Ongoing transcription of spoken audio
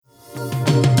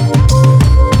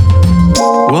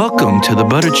to the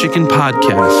Butter Chicken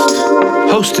Podcast,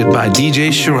 hosted by DJ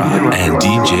Sharad and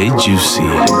DJ Juicy.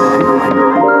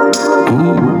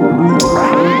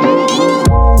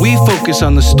 We focus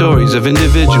on the stories of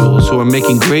individuals who are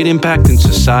making great impact in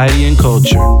society and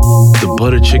culture. The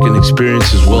Butter Chicken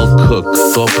experience is well-cooked,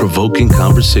 thought-provoking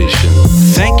conversation.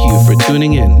 Thank you for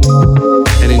tuning in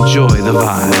and enjoy the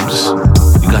vibes.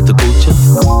 You got the culture?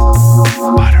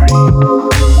 Buttery.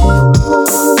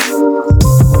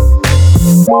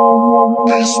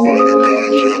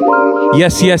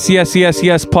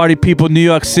 Yes, party people, New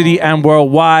York City and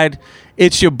worldwide.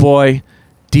 It's your boy,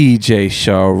 DJ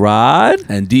Sharad.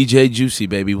 And DJ Juicy,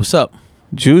 baby. What's up?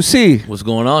 Juicy. What's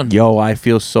going on? Yo, I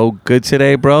feel so good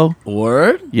today, bro.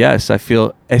 Word? Yes, I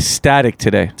feel ecstatic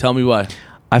today. Tell me why.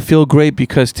 I feel great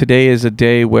because today is a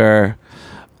day where,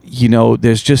 you know,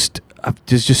 there's just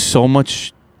so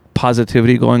much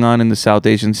positivity going on in the South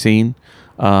Asian scene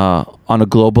on a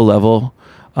global level.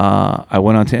 I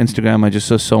went onto Instagram. I just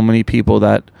saw so many people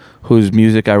whose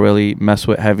music I really mess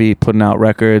with heavy, putting out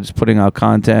records, putting out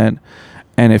content,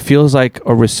 and it feels like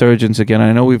a resurgence again.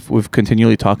 I know we've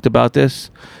continually talked about this,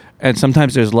 and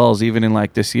sometimes there's lulls. Even in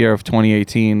like this year of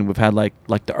 2018, we've had like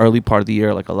the early part of the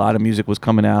year, like a lot of music was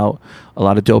coming out, a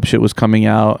lot of dope shit was coming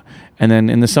out, and then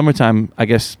in the summertime, I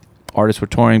guess artists were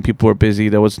touring, people were busy,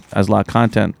 there was a lot of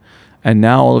content, and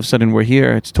now all of a sudden we're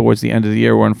here. It's towards the end of the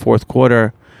year. We're in fourth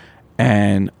quarter.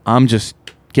 And I'm just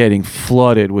getting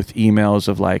flooded with emails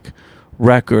of like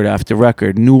record after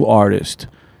record, new artist,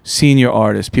 senior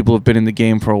artist, people who've been in the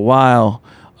game for a while,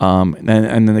 and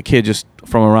then the kid just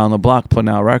from around the block putting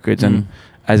out records. And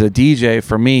as a DJ,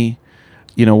 for me,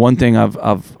 you know, one thing I've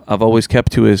always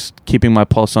kept to is keeping my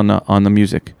pulse on the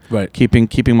music, right?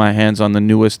 Keeping my hands on the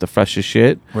newest, the freshest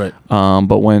shit, right?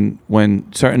 But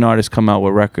when certain artists come out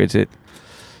with records,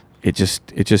 it's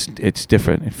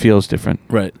different. It feels different,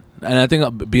 right? And I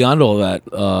think beyond all that,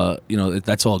 you know,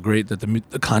 that's all great that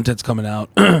the content's coming out.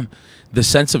 The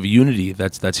sense of unity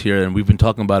that's here, and we've been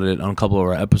talking about it on a couple of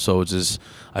our episodes, is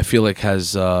I feel like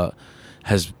has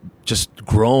just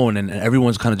grown, and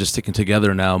everyone's kind of just sticking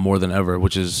together now more than ever,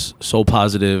 which is so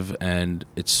positive, and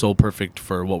it's so perfect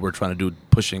for what we're trying to do,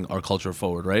 pushing our culture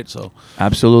forward, right? So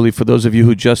absolutely. For those of you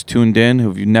who just tuned in,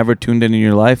 who've never tuned in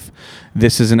your life,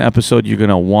 this is an episode you're going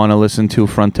to want to listen to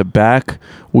front to back.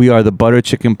 We are the Butter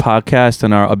Chicken Podcast,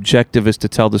 and our objective is to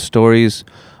tell the stories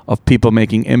of people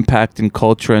making impact in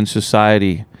culture and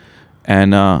society.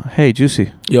 And hey,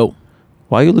 Juicy. Yo.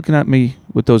 Why are you looking at me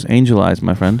with those angel eyes,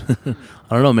 my friend?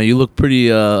 I don't know, man. You look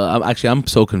pretty... I'm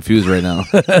so confused right now.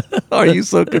 Are you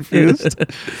so confused?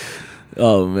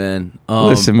 Oh, man.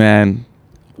 Listen, man.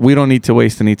 We don't need to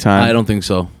waste any time. I don't think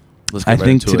so. Let's get I right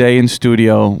think into today in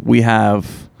studio, we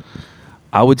have,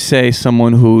 I would say,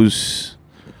 someone who's...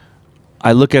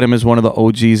 I look at him as one of the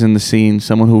OGs in the scene,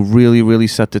 someone who really, really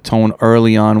set the tone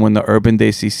early on when the urban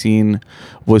desi scene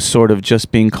was sort of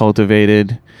just being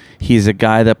cultivated. He's a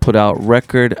guy that put out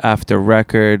record after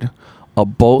record, a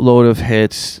boatload of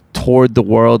hits, toured the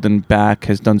world and back,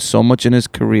 has done so much in his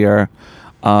career,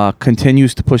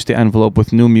 continues to push the envelope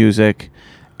with new music,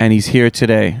 and he's here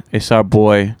today. It's our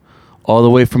boy, all the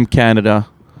way from Canada,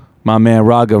 my man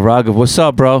Raghav. Raghav, what's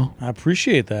up, bro? I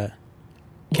appreciate that.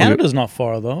 Canada's not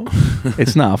far, though.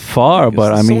 It's not far,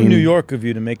 but I mean... so New York of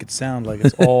you to make it sound like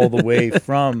it's all the way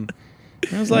from...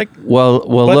 I was like... Well,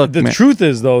 but look, the man, truth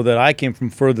is, though, that I came from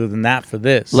further than that for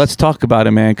this. let's talk about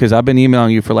it, man, because I've been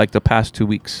emailing you for like the past 2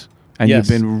 weeks, and Yes.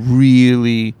 you've been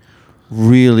really,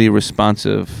 really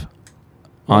responsive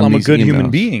on I'm a these good emails.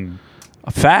 human being.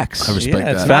 Facts. I respect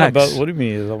It's that. not Facts. about... What do you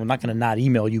mean? I'm not going to not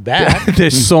email you back.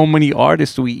 There's so many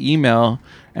artists we email,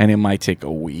 and it might take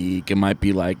a week. It might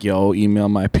be like, yo, email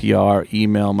my PR,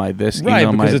 email my this, Right,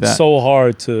 email my because it's that. so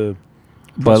hard to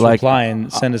but like, reply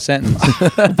and send a sentence.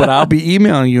 but I'll be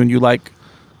emailing you, and you like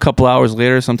a couple hours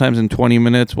later, sometimes in 20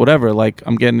 minutes, whatever. Like,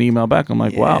 I'm getting an email back. I'm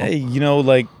like, wow. Yeah, you know,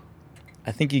 like,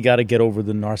 I think you got to get over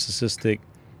the narcissistic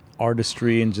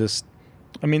artistry and just...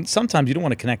 I mean, sometimes you don't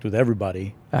want to connect with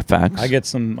everybody. Facts. I get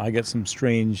some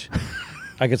strange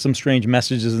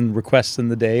messages and requests in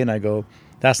the day, and I go,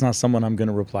 that's not someone I'm going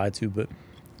to reply to. But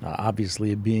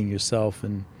obviously, being yourself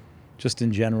and just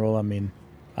in general, I mean,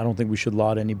 I don't think we should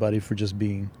laud anybody for just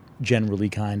being generally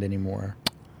kind anymore.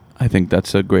 I think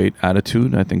that's a great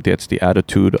attitude. I think that's the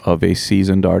attitude of a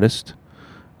seasoned artist.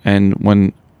 And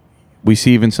when we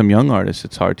see even some young artists,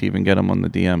 it's hard to even get them on the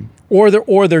DM.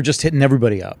 Or they're just hitting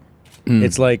everybody up.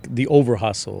 It's like the over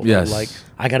hustle. Yes. Like,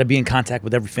 I got to be in contact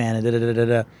with every fan. And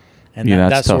Yeah, that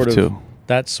that's tough, sort of, too.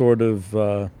 That sort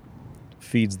of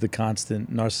feeds the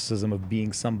constant narcissism of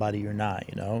being somebody you're not,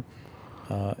 you know?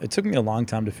 It took me a long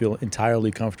time to feel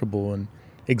entirely comfortable and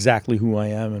exactly who I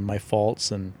am and my faults.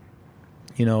 And,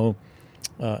 you know,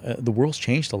 the world's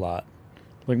changed a lot.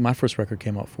 Like my first record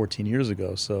came out 14 years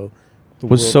ago. So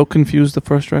So Confused the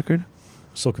first record?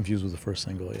 So Confused was the first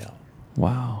single, yeah.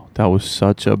 Wow. That was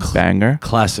such a banger.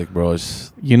 Classic, bro.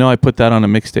 It's, You know, I put that on a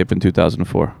mixtape in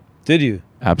 2004. Did you?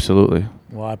 Absolutely.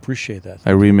 Well, I appreciate that.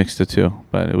 I remixed it too,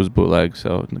 but it was bootleg,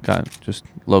 so it got just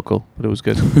local, but it was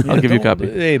good. I'll give you a copy.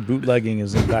 Hey, bootlegging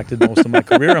has impacted most of my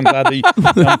career. I'm glad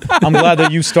that I'm glad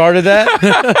that you started that.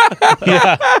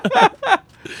 Yeah.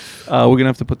 We're gonna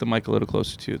have to put the mic a little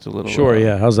closer to you. It's a little Sure.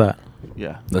 Yeah. How's that?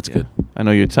 Yeah, That's yeah. good. I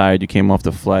know you're tired. You came off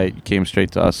the flight. You came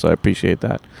straight to us, so I appreciate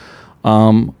that.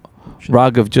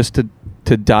 Raghav, just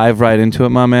to dive right into it,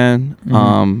 my man.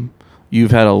 Mhm.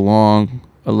 You've had a long,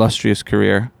 illustrious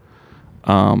career.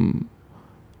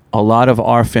 A lot of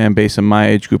our fan base in my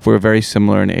age group, we're very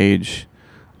similar in age.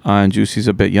 And Juicy's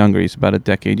a bit younger. He's about a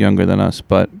decade younger than us.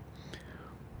 But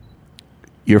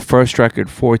your first record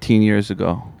 14 years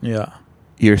ago, Yeah.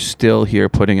 you're still here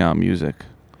putting out music.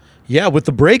 Yeah, with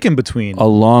the break in between. A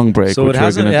long break, So which it we're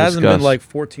hasn't going to discuss. been like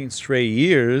 14 straight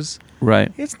years.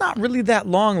 Right. It's not really that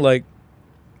long. Like,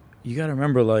 you got to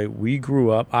remember, like,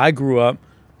 I grew up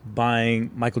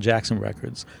buying Michael Jackson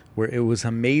records where it was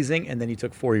amazing and then he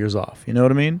took 4 years off. You know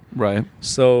what I mean? Right.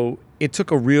 So it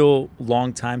took a real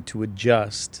long time to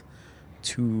adjust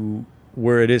to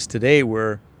where it is today,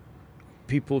 where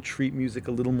people treat music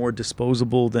a little more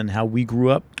disposable than how we grew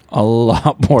up. A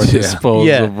lot more Yeah.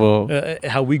 disposable.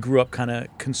 How we grew up kind of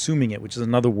consuming it, which is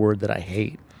another word that I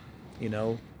hate, you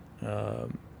know?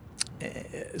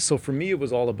 So for me, it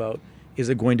was all about, is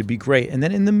it going to be great? And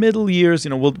then in the middle years, you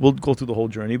know, we'll go through the whole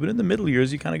journey, but in the middle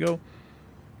years, you kind of go,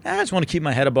 I just want to keep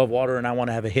my head above water and I want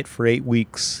to have a hit for 8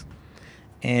 weeks.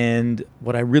 And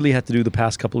what I really had to do the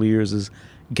past couple of years is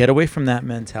get away from that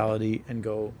mentality and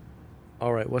go,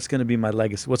 all right, what's going to be my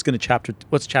legacy? What's chapter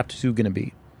 2 going to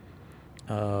be?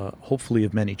 Hopefully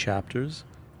of many chapters,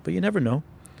 but you never know.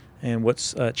 And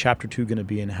what's chapter 2 going to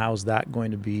be, and how's that going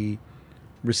to be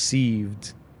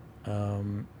received?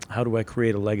 How do I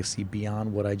create a legacy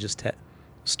beyond what I just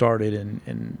started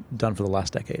and done for the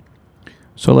last decade?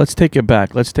 So let's take it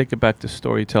back. Let's take it back to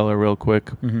Storyteller real quick.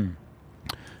 Mm-hmm.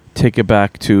 Take it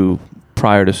back to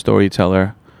prior to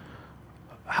Storyteller.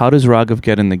 How does Raghav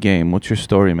get in the game? What's your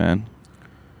story, man?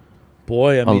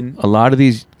 Boy, I mean, a lot of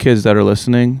these kids that are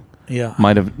listening yeah,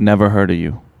 might have never heard of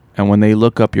you. And when they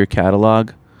look up your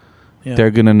catalog, yeah.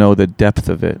 they're going to know the depth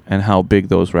of it and how big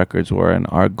those records were. And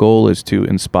our goal is to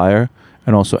inspire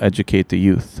and also educate the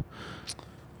youth.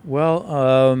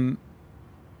 Well,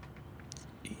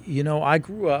 you know, I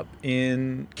grew up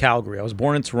in Calgary. I was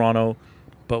born in Toronto,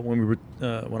 but when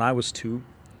I was 2,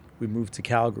 we moved to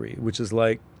Calgary, which is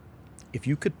like, if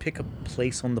you could pick a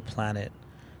place on the planet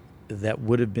that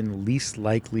would have been least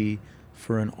likely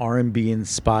for an R&B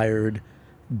inspired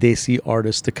desi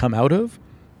artist to come out of,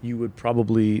 they would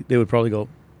probably go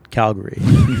Calgary.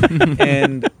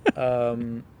 And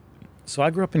so I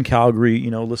grew up in Calgary,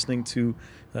 you know, listening to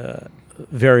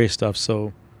various stuff.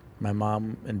 So my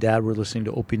mom and dad were listening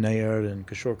to Opie Nayar and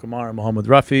Kishore Kumar and Mohammed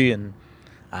Rafi, and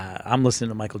I'm listening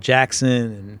to Michael Jackson,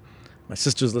 and my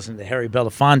sister's listening to Harry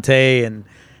Belafonte, and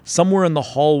somewhere in the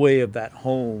hallway of that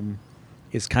home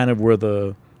is kind of where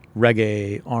the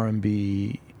reggae,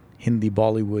 R&B, Hindi,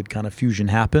 Bollywood kind of fusion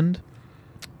happened.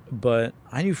 But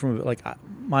I knew from, like,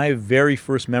 my very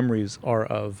first memories are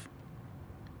of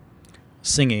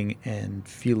singing and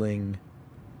feeling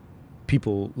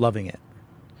people loving it.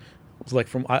 It's like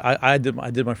I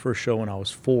did my first show when I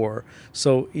was 4.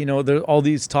 So, you know, there are all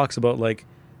these talks about, like,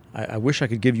 I wish I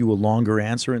could give you a longer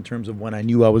answer in terms of when I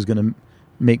knew I was going to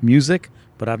make music,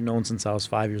 but I've known since I was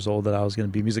 5 years old that I was going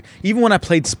to be music. Even when I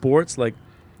played sports, like,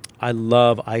 I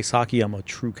love ice hockey. I'm a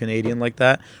true Canadian like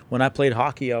that. When I played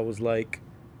hockey, I was like,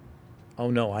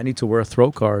 oh no, I need to wear a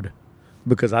throat guard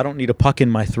because I don't need a puck in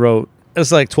my throat.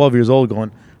 It's like 12 years old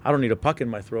going, I don't need a puck in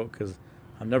my throat because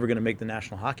I'm never going to make the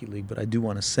National Hockey League, but I do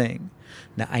want to sing.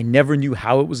 Now, I never knew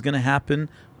how it was going to happen.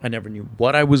 I never knew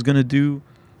what I was going to do.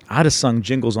 I'd have sung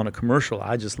jingles on a commercial.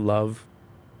 I just love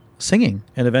singing.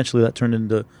 And eventually that turned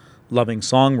into loving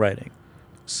songwriting.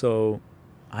 So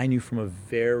I knew from a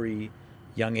very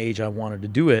young age I wanted to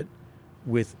do it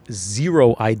with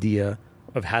zero idea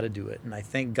of how to do it. And I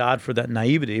thank God for that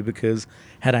naivety, because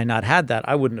had I not had that,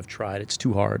 I wouldn't have tried. It's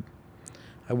too hard.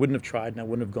 I wouldn't have tried, and I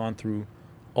wouldn't have gone through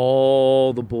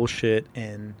all the bullshit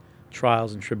and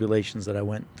trials and tribulations that I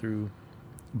went through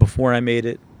before I made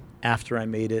it, after I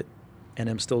made it, and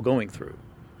I'm still going through.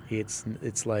 It's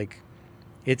like,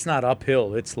 it's not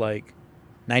uphill. It's like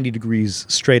 90 degrees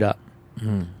straight up,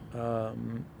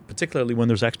 particularly when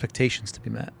there's expectations to be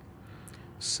met.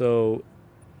 So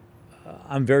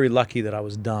I'm very lucky that I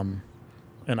was dumb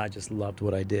and I just loved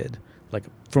what I did. Like,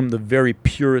 from the very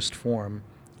purest form,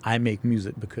 I make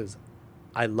music because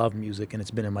I love music and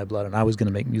it's been in my blood, and I was going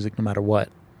to make music no matter what.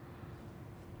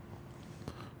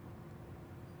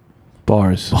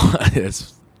 Bars.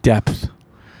 It's Depth.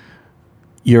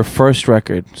 Your first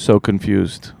record, So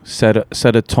Confused, set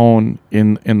a tone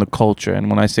in the culture. And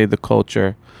when I say the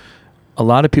culture, a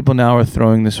lot of people now are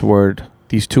throwing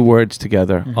these two words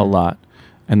together a lot,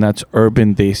 and that's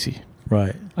urban desi.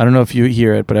 Right. I don't know if you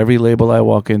hear it, but every label I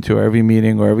walk into, or every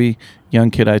meeting, or every young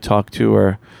kid I talk to,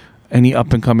 or any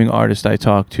up-and-coming artist I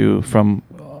talk to from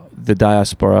the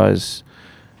diaspora,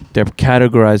 they're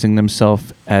categorizing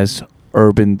themselves as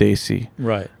urban desi.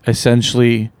 Right.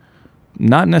 Essentially,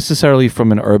 not necessarily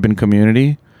from an urban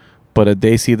community, but a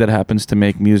desi that happens to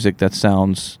make music that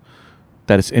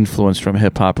is influenced from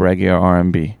hip-hop, reggae, or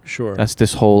R&B. Sure. That's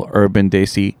this whole urban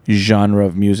desi genre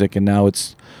of music, and now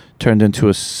it's turned into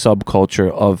a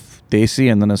subculture of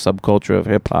desi and then a subculture of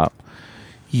hip-hop.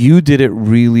 You did it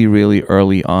really, really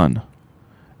early on.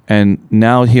 And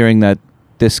now hearing that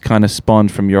this kind of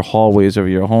spawned from your hallways of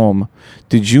your home,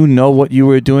 did you know what you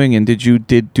were doing, and did you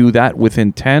do that with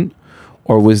intent,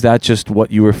 or was that just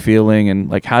what you were feeling? And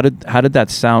like, how did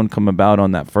that sound come about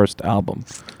on that first album?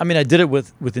 I mean, I did it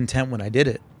with intent when I did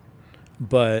it,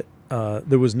 but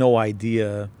there was no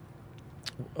idea.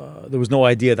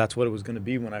 That's what it was going to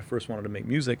be when I first wanted to make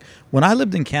music. When I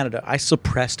lived in Canada, I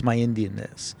suppressed my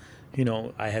Indianness. You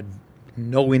know, I had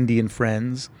no Indian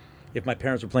friends. If my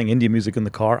parents were playing Indian music in the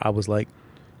car, I was like,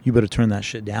 you better turn that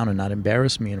shit down and not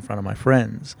embarrass me in front of my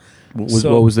friends. What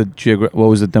was the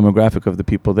demographic of the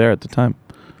people there at the time?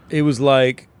 It was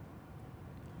like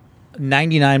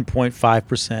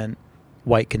 99.5%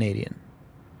 white Canadian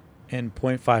and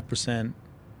 0.5%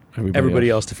 everybody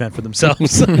else to fend for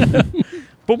themselves.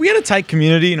 But we had a tight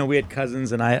community. You know, we had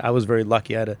cousins, and I was very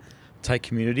lucky. I had a tight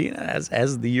community. And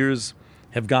as the years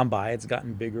have gone by, it's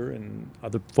gotten bigger, and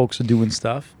other folks are doing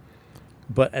stuff.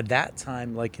 But at that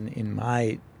time, like in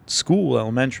my school,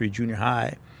 elementary, junior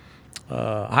high,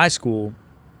 high school,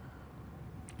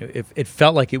 it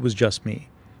felt like it was just me.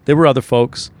 There were other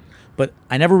folks, but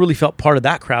I never really felt part of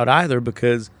that crowd either,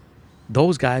 because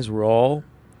those guys were all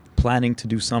planning to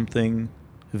do something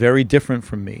very different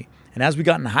from me. And as we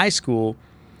got in high school,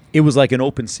 it was like an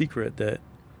open secret that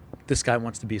this guy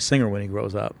wants to be a singer when he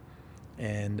grows up.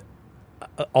 And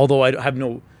although I have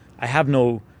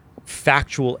no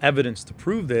factual evidence to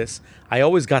prove this, I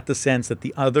always got the sense that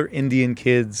the other Indian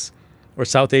kids or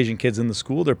South Asian kids in the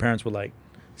school, their parents were like,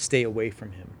 stay away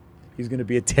from him. He's going to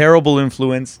be a terrible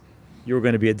influence. You're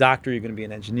going to be a doctor. You're going to be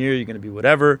an engineer. You're going to be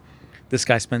whatever. This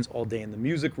guy spends all day in the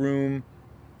music room.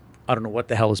 I don't know what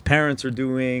the hell his parents are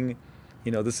doing.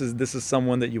 You know, this is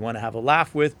someone that you want to have a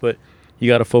laugh with, but you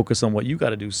got to focus on what you got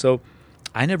to do. So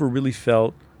I never really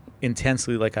felt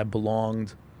intensely like I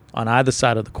belonged on either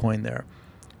side of the coin there.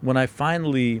 When I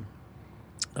finally,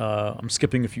 I'm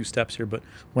skipping a few steps here, but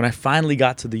when I finally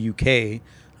got to the UK,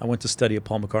 I went to study at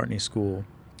Paul McCartney School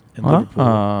in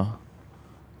Liverpool.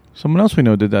 Someone else we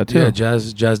know did that too. Yeah,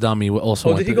 Jazz Dami also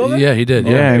went did he go there? Yeah, he did.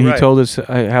 Yeah, Yeah, and right. he told us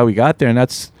how he got there, and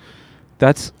it's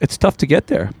tough to get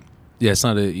there. yeah, it's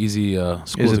not an easy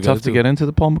school. Is it tough to get into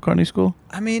the Paul McCartney School?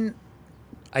 I mean,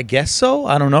 I guess so.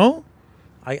 I don't know.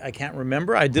 I can't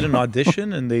remember. I did an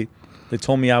audition, and they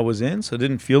told me I was in, so it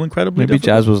didn't feel incredibly Maybe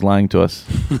difficult. Jazz was lying to us.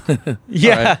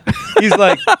 Yeah. He's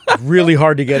like, really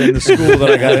hard to get into school that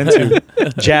I got into.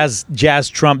 Jazz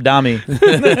Trump Dami.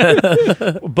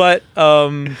 But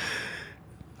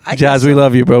I Jazz, guess, we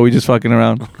love you, bro. We just fucking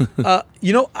around.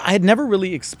 you know, I had never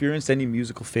really experienced any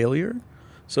musical failure.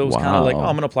 So it was kind of like, oh,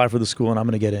 I'm going to apply for the school and I'm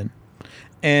going to get in.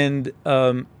 And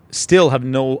still have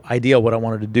no idea what I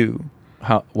wanted to do.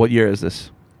 What year is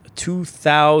this?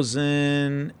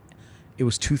 2000. It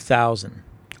was 2000.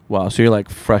 Wow, so you're like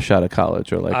fresh out of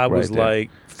college, or like I was right there. like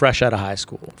fresh out of high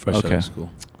school. Fresh out Okay. of school.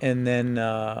 And then,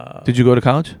 Did you go to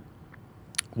college?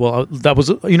 well, that was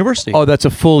a university. Oh, that's a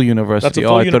full university. That's a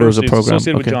full I thought it was a university. It's program.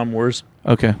 associated Okay. with John Moores.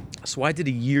 Okay. So I did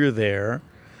a year there.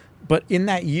 But in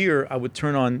that year, I would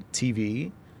turn on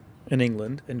TV in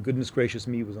England, and Goodness Gracious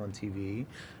Me was on TV,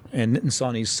 and Nitin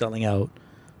Sawhney's selling out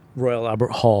Royal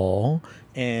Albert Hall,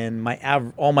 and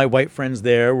all my white friends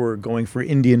there were going for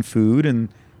Indian food, and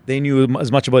they knew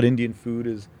as much about Indian food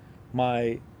as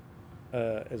my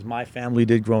family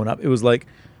did growing up. It was like,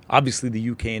 obviously the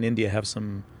UK and India have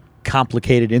some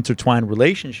complicated, intertwined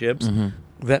relationships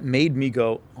that made me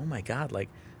go, oh my God, like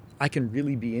I can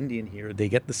really be Indian here. They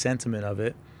get the sentiment of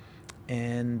it,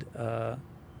 and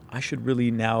I should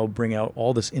really now bring out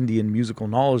all this Indian musical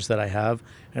knowledge that I have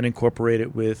and incorporate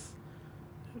it with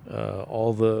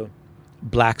all the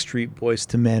Blackstreet,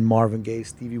 Boyz II Men, Marvin Gaye,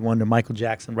 Stevie Wonder, Michael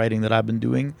Jackson writing that I've been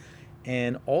doing.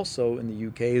 And also in the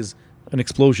UK is an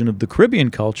explosion of the Caribbean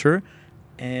culture.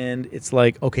 And it's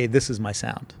like, okay, this is my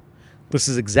sound. This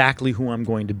is exactly who I'm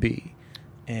going to be.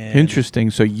 And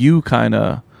Interesting. So you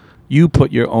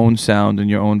put your own sound and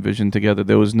your own vision together.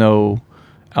 There was no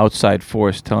outside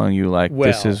force telling you like,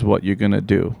 this is what you're going to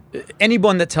do.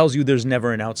 Anyone that tells you there's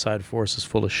never an outside force is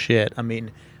full of shit. I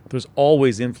mean, there's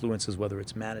always influences, whether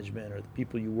it's management or the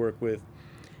people you work with.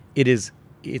 It's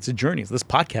a journey. This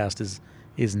podcast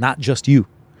is not just you.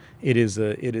 It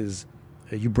is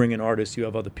you bring an artist, you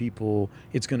have other people.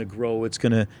 It's going to grow. It's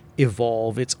going to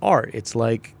evolve. It's art. It's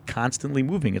like constantly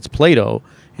moving. It's Play-Doh.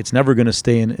 It's never going to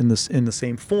stay in the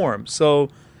same form. So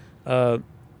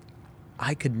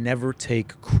I could never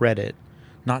take credit,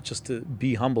 not just to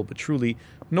be humble, but truly,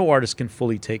 no artist can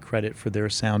fully take credit for their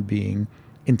sound being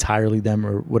entirely them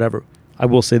or whatever. I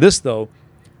will say this, though.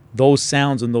 Those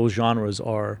sounds and those genres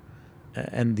are,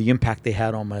 and the impact they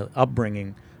had on my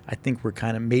upbringing, I think were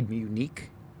kind of made me unique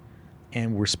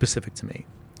and were specific to me.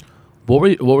 What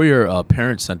were your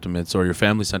parents' sentiments or your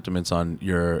family sentiments on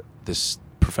this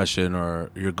profession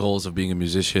or your goals of being a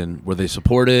musician? Were they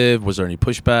supportive? Was there any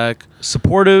pushback?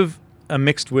 Supportive,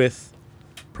 mixed with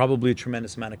probably a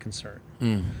tremendous amount of concern.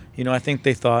 I think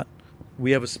they thought,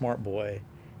 we have a smart boy.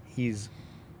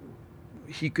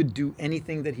 He could do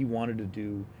anything that he wanted to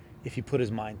do if he put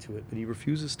his mind to it, but he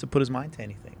refuses to put his mind to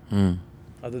anything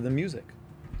other than music.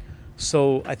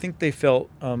 So I think they felt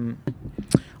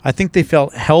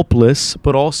helpless,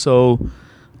 but also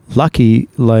lucky.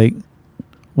 Like,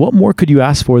 what more could you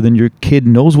ask for than your kid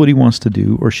knows what he wants to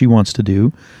do or she wants to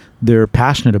do? They're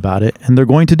passionate about it, and they're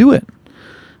going to do it.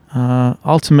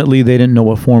 Ultimately, they didn't know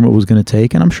what form it was going to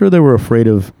take, and I'm sure they were afraid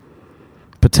of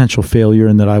potential failure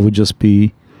and that I would just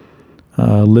be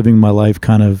living my life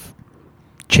kind of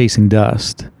chasing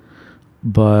dust.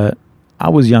 But I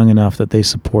was young enough that they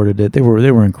supported it. They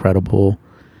were incredible.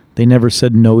 They never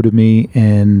said no to me,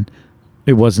 and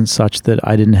it wasn't such that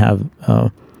I didn't have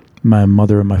my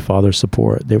mother and my father's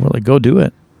support. They were like, go do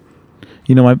it.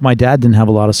 My dad didn't have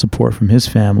a lot of support from his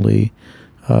family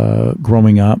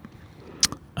growing up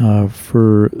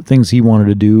for things he wanted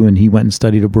to do, and he went and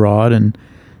studied abroad, and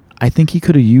I think he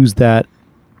could have used that.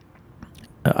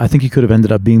 I think he could have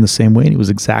ended up being the same way, and he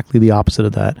was exactly the opposite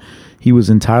of that. He was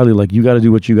entirely like, you got to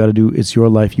do what you got to do. It's your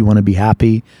life. You want to be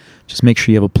happy. Just make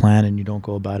sure you have a plan and you don't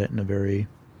go about it in a very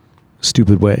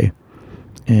stupid way.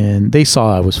 And they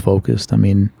saw I was focused. I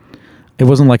mean, it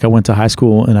wasn't like I went to high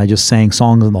school and I just sang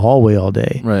songs in the hallway all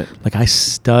day. Right. Like, I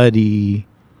study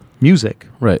music.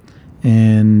 Right.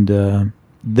 And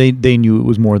they knew it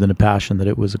was more than a passion, that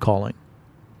it was a calling.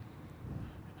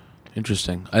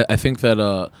 Interesting. I think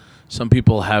that some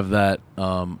people have that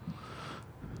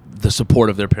the support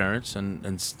of their parents and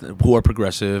who are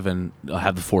progressive and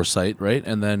have the foresight, right?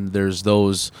 And then there's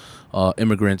those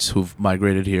immigrants who've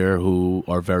migrated here who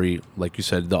are very, like you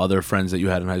said, the other friends that you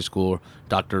had in high school,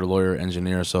 doctor, lawyer,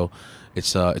 engineer. So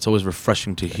it's always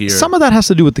refreshing to hear. Some of that has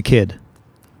to do with the kid.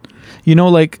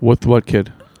 Like, With what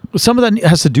kid? some of that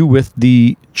has to do with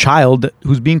the child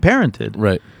who's being parented.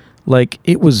 Right. Like,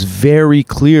 it was very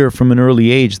clear from an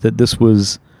early age that this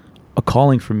was a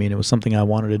calling for me, and it was something I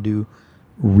wanted to do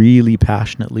really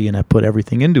passionately, and I put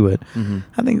everything into it. Mm-hmm.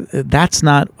 I think that's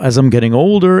not, as I'm getting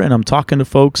older and I'm talking to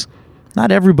folks,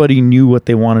 not everybody knew what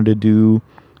they wanted to do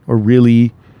or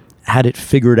really had it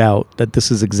figured out that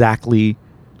this is exactly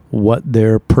what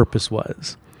their purpose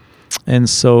was. And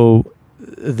so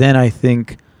then I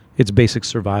think it's basic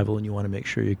survival, and you want to make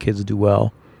sure your kids do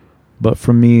well. But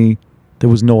for me, there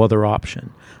was no other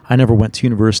option. I never went to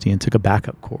university and took a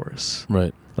backup course.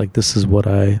 Right. Like, this is what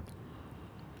I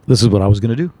was going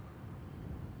to do.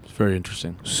 It's very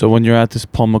interesting. So when you're at this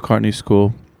Paul McCartney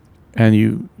School and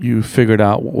you figured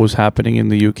out what was happening in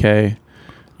the UK,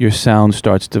 your sound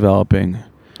starts developing.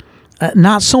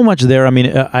 Not so much there. I mean,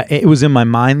 it was in my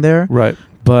mind there. Right.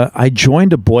 But I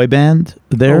joined a boy band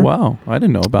there. Oh, wow. I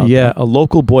didn't know about that. Yeah, a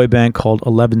local boy band called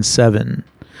 11-7.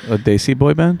 A desi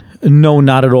boy band? No,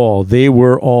 not at all. They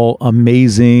were all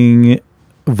amazing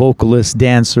vocalists,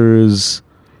 dancers,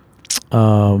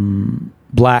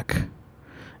 black,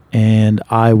 and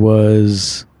I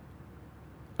was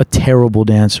a terrible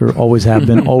dancer. Always have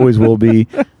been, always will be.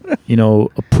 A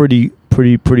pretty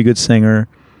good singer,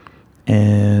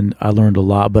 and I learned a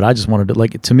lot. But I just wanted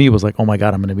to, to me, it was like, oh my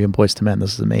God, I'm going to be in Boyz II Men.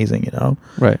 This is amazing,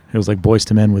 Right. It was like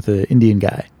Boyz II Men with an Indian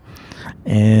guy,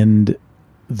 and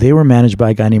they were managed by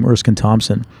a guy named Erskine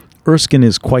Thompson. Erskine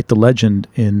is quite the legend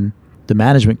in the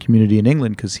management community in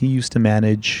England because he used to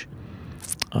manage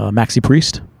Maxi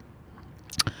Priest,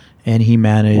 and he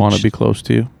managed. Want to be close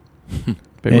to you?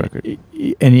 Big record.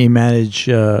 And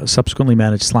he subsequently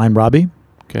managed Sly and Robbie.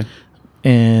 Okay.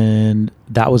 And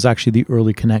that was actually the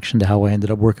early connection to how I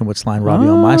ended up working with Sly and Robbie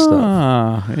on my stuff.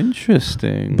 Ah,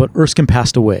 interesting. But Erskine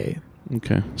passed away.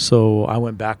 Okay. So I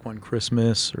went back one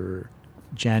Christmas or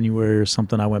January or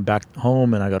something. I went back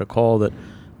home and I got a call that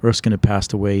Erskine had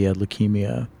passed away. He had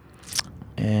leukemia.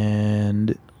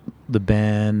 And the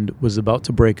band was about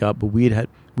to break up, but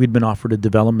we'd been offered a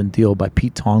development deal by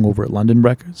Pete Tong over at London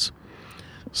Records.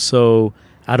 So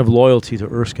out of loyalty to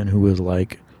Erskine, who was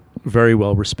like very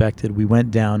well respected, we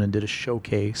went down and did a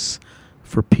showcase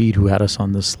for Pete, who had us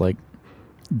on this like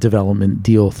development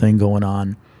deal thing going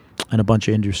on, and a bunch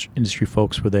of industry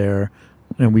folks were there,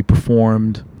 and we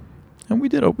performed, and we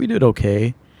did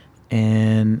okay.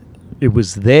 And it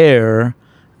was there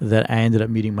that I ended up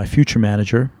meeting my future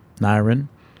manager, Nyron,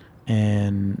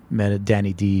 and met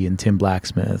Danny D and Tim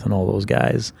Blacksmith and all those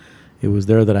guys. It was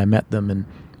there that I met them, and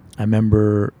I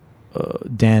remember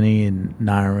Danny and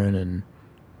Nyron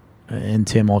and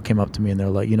Tim all came up to me and they're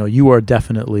like, you are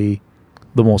definitely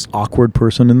the most awkward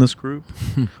person in this group,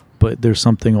 but there's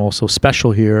something also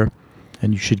special here,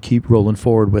 and you should keep rolling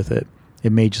forward with it.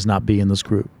 It may just not be in this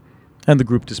group. And the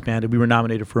group disbanded. We were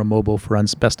nominated for a MOBO for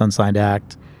Best Unsigned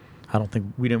Act. I don't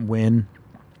think we didn't win.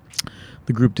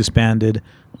 The group disbanded.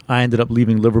 I ended up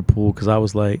leaving Liverpool because I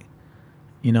was like,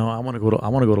 I want to go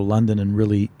to London and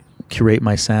really curate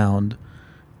my sound.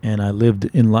 And I lived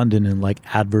in London in like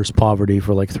adverse poverty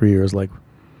for like 3 years. Like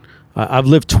I've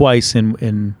lived twice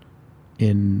in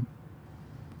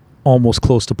almost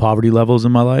close to poverty levels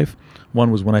in my life.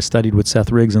 One was when I studied with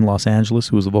Seth Riggs in Los Angeles,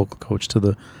 who was a vocal coach to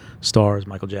the stars,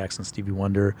 Michael Jackson, Stevie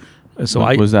Wonder. So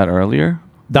was that earlier?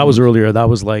 That was earlier. That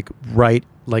was like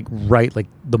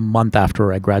the month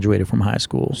after I graduated from high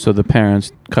school. So the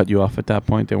parents cut you off at that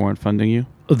point? They weren't funding you?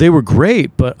 They were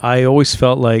great, but I always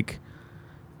felt like,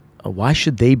 why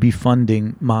should they be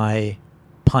funding my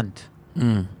punt?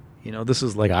 This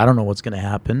is like, I don't know what's going to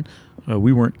happen.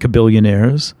 We weren't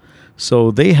kabillionaires.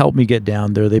 So they helped me get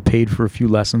down there. They paid for a few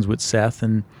lessons with Seth,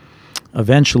 and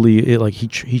eventually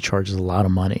he charges a lot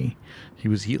of money. He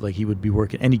would be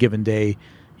working any given day.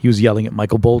 He was yelling at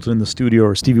Michael Bolton in the studio,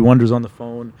 or Stevie Wonder's on the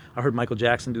phone. I heard Michael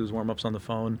Jackson do his warm-ups on the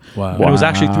phone. Wow. And it was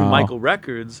actually through Michael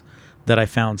Records that I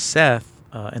found Seth,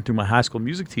 and through my high school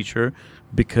music teacher,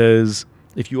 because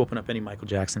if you open up any Michael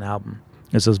Jackson album,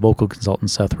 it says vocal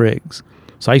consultant Seth Riggs.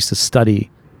 So I used to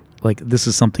study, like, this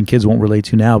is something kids won't relate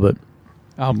to now, but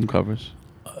album covers,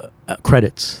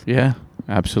 credits. Yeah,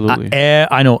 absolutely.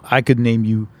 I know. I could name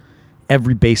you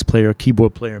every bass player,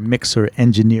 keyboard player, mixer,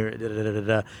 engineer,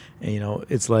 And,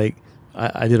 it's like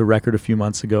I did a record a few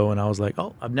months ago, and I was like,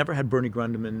 oh, I've never had Bernie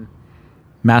Grundman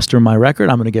master my record.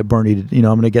 I'm going to get Bernie to, I'm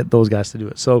going to get those guys to do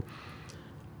it. So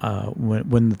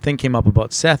when the thing came up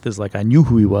about Seth, is like, I knew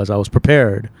who he was. I was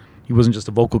prepared. He wasn't just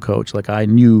a vocal coach. Like, I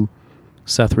knew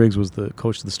Seth Riggs was the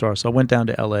coach of the Stars. So I went down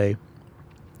to L.A.,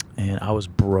 and I was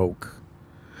broke.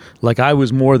 Like, I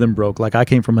was more than broke. Like, I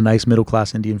came from a nice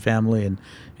middle-class Indian family, and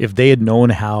if they had known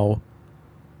how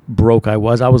broke I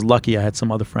was lucky. I had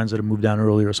some other friends that had moved down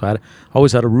earlier, so I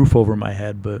always had a roof over my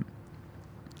head. But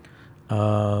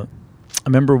I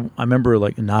remember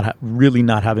like really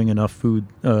not having enough food,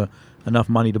 enough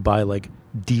money to buy like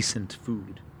decent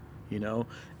food,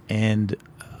 And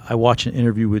I watched an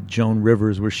interview with Joan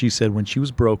Rivers where she said when she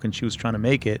was broke and she was trying to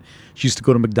make it, she used to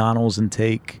go to McDonald's and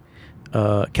take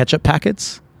ketchup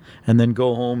packets, and then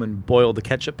go home and boil the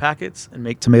ketchup packets and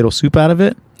make tomato soup out of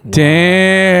it.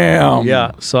 Damn.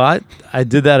 Yeah. So I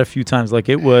did that a few times. Like,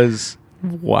 it was.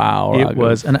 Wow. It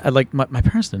was. And I like my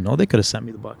parents didn't know. They could have sent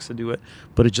me the bucks to do it,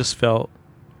 but it just felt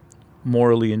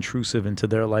morally intrusive into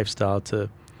their lifestyle to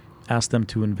ask them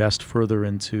to invest further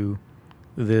into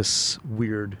this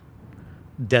weird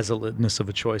desolateness of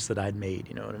a choice that I'd made.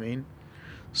 You know what I mean?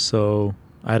 So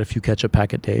I had a few ketchup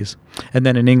packet days. And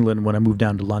then in England, when I moved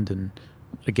down to London,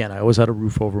 again, I always had a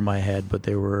roof over my head, but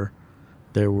it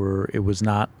was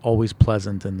not always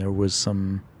pleasant, and there was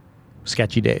some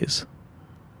sketchy days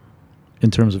in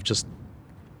terms of just,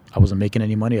 I wasn't making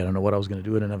any money. I don't know what I was going to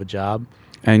do. I didn't have a job.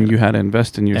 And you had to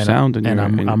invest in your sound.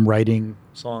 I'm writing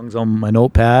songs on my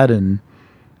notepad, and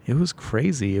it was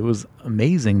crazy. It was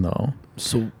amazing, though.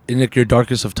 So in like your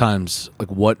darkest of times, like,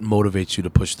 what motivates you to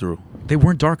push through? They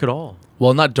weren't dark at all.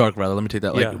 Well, not dark, rather. Let me take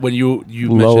that. Like, when you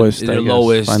lowest, mentioned your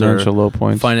lowest financial low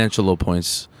points. Financial low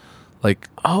points. Like,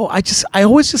 I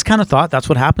always just kind of thought that's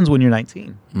what happens when you're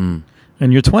 19 and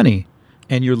you're 20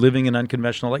 and you're living an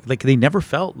unconventional life. Like, they never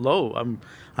felt low. I'm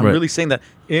Right. really saying that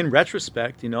in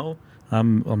retrospect.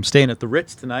 I'm staying at the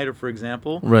Ritz tonight, for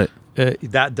example. Right.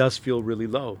 That does feel really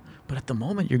low. But at the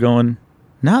moment, you're going,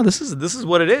 no, this is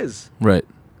what it is. Right.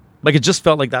 Like, it just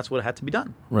felt like that's what had to be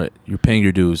done. Right. You're paying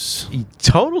your dues.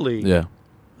 Totally. Yeah.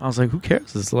 I was like, who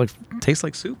cares? This like tastes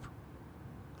like soup.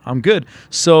 I'm good.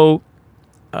 So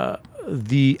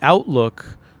the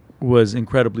outlook was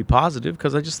incredibly positive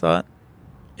because I just thought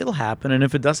it'll happen. And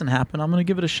if it doesn't happen, I'm going to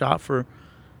give it a shot for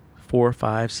 4,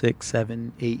 5, 6,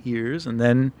 7, 8 years. And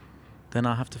then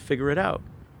I'll have to figure it out.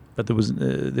 But there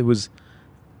was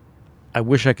I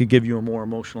wish I could give you a more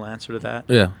emotional answer to that.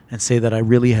 Yeah. And say that I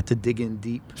really had to dig in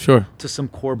deep Sure. to some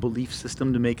core belief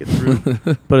system to make it through.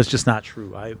 But it's just not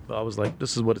true. I was like,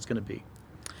 this is what it's going to be.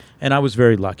 And I was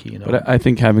very lucky, But I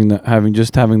think having the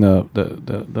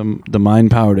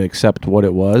mind power to accept what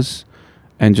it was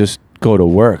and just go to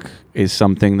work is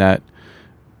something that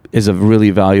is a really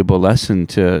valuable lesson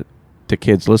to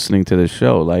kids listening to this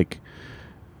show. Like,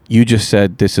 you just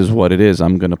said, this is what it is.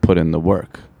 I'm going to put in the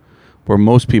work. Where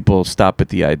most people stop at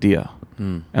the idea.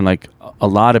 And like a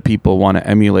lot of people want to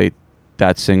emulate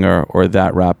that singer or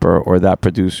that rapper or that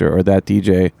producer or that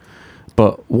DJ.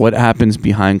 But what happens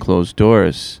behind closed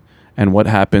doors and what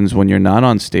happens when you're not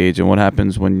on stage and what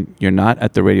happens when you're not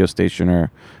at the radio station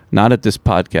or not at this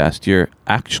podcast, you're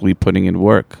actually putting in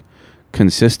work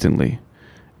consistently.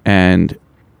 And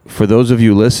for those of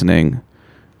you listening,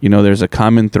 there's a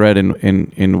common thread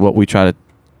in what we try to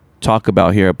talk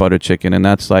about here at Butter Chicken. And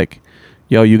that's like,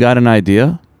 yo, you got an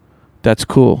idea? That's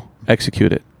cool.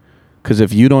 Execute it. Because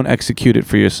if you don't execute it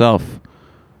for yourself,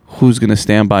 who's going to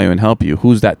stand by you and help you?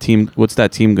 Who's that team? What's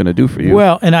that team going to do for you?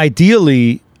 Well, and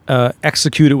ideally,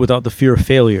 execute it without the fear of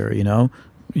failure,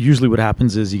 Usually what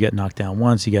happens is you get knocked down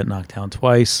once, you get knocked down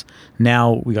twice.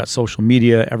 Now we got social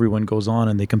media. Everyone goes on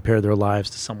and they compare their lives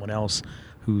to someone else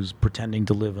who's pretending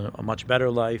to live a much better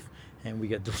life. And we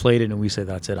get deflated and we say,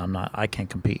 that's it. I can't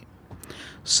compete.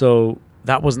 So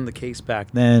that wasn't the case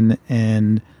back then.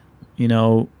 And,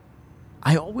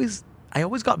 I always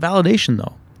got validation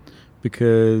though,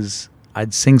 because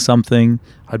I'd sing something,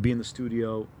 I'd be in the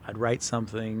studio, I'd write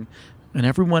something, and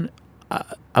everyone,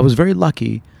 I was very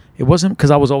lucky. It wasn't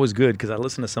because I was always good, because I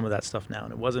listen to some of that stuff now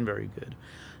and it wasn't very good.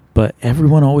 But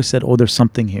everyone always said, oh, there's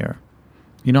something here.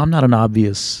 I'm not an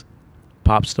obvious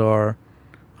pop star.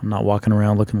 I'm not walking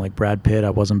around looking like Brad Pitt. I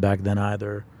wasn't back then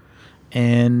either.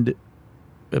 And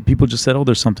people just said, oh,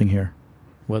 there's something here.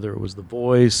 Whether it was the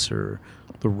voice or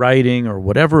the writing or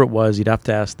whatever it was, you'd have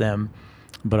to ask them.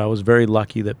 But I was very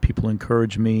lucky that people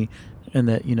encouraged me and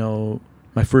that,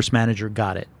 my first manager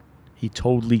got it. He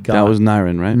totally got it. That was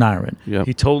Nyron, right? Nyron. Yep.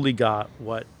 He totally got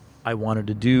what I wanted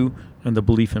to do and the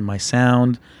belief in my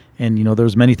sound. And, there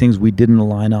was many things we didn't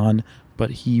align on, but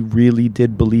he really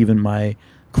did believe in my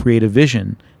creative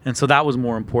vision. And so that was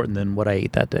more important than what I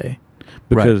ate that day.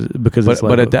 Because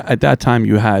at that time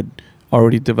you had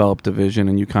already developed a vision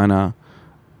and you kind of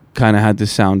had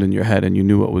this sound in your head and you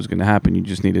knew what was going to happen. You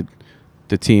just needed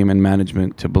the team and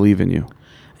management to believe in you.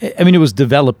 I mean, it was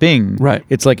developing. Right.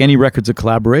 It's like any record's a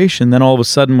collaboration. Then all of a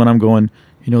sudden when I'm going,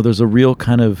 there's a real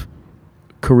kind of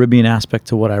Caribbean aspect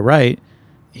to what I write.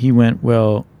 He went,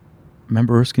 well,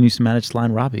 remember Erskine used to manage Sly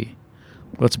and Robbie.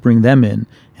 Let's bring them in.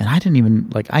 And I didn't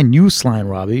even, I knew Sly and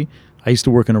Robbie. I used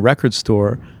to work in a record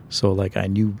store. So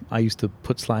I used to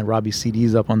put Sly and Robbie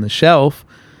CDs up on the shelf,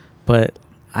 but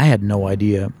I had no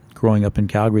idea growing up in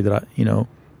Calgary that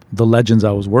the legends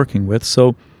I was working with.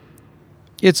 So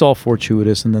it's all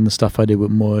fortuitous. And then the stuff I did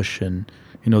with Mush and,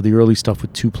 the early stuff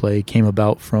with 2Play came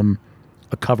about from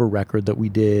a cover record that we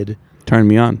did. Turn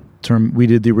Me On. We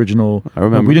did the original. I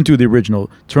remember. No, we didn't do the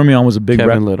original. Turn Me On was a big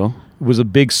Kevin Little. It was a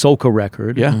big soca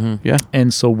record. Yeah. Mm-hmm. Yeah.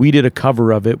 And so we did a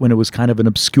cover of it when it was kind of an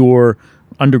obscure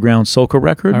underground soca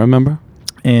record. I remember.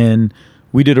 And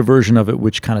we did a version of it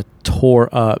which kind of tore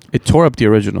up. It tore up the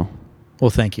original. Well,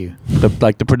 thank you. The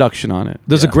production on it.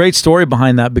 There's a great story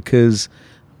behind that because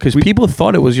people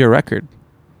thought it was your record.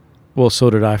 Well, so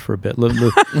did I for a bit.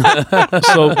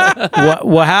 So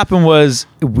what happened was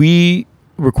we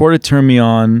recorded Turn Me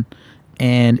On,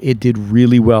 and it did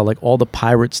really well. Like all the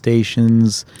pirate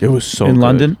stations It was so in good.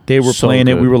 London, they were So playing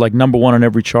it. good. We were like number one on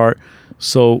every chart.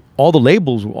 So all the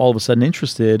labels were all of a sudden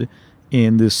interested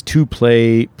in this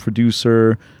 2Play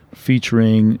producer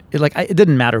featuring. It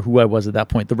didn't matter who I was at that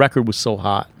point. The record was so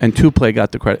hot. And 2Play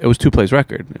got the credit. It was 2Play's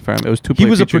record. If I remember. It was 2Play He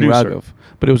was a featuring producer. Raghav.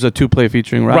 But it was a 2Play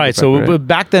featuring Raghav. Right. So record, but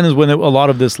back then is when a lot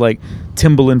of this like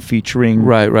Timbaland featuring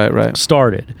Right.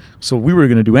 started. So we were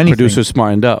going to do anything. Producers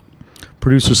smartened up.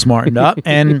 Producer smartened up,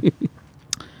 and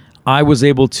I was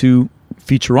able to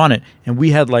feature on it. And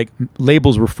we had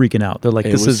labels were freaking out. They're like,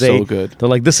 It "This was is so good." They're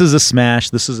like, "This is a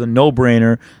smash. This is a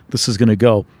no-brainer. This is going to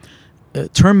go."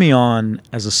 Turn Me On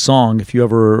as a song, if you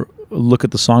ever look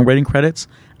at the songwriting credits,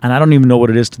 and I don't even know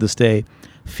what it is to this day,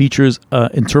 features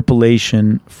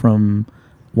interpolation from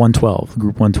 112,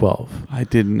 Group 112. I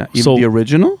didn't. Even So- the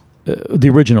original? The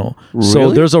original. So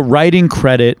Really? there's a writing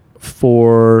credit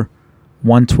for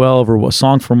 112 or a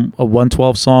song from a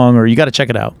 112 song, or you got to check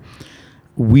it out.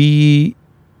 I'm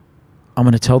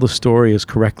going to tell the story as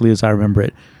correctly as I remember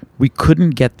it. We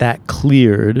couldn't get that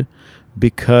cleared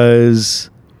because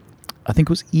I think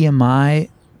it was EMI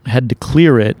had to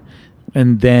clear it,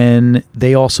 and then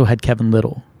they also had Kevin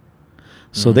Little.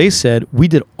 So they said we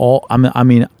did all. I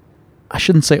mean, I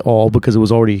shouldn't say all because it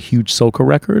was already a huge soca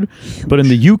record, but in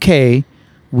the UK,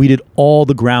 we did all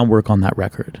the groundwork on that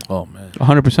record. Oh man.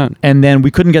 100%. And then we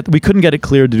couldn't get it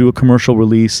cleared to do a commercial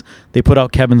release. They put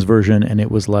out Kevin's version, and it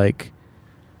was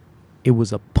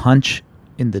a punch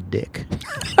in the dick.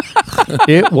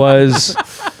 It was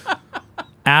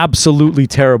absolutely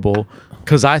terrible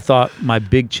because I thought my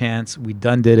big chance, we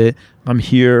done did it. I'm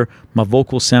here. My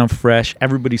vocals sound fresh.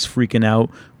 Everybody's freaking out.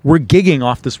 We're gigging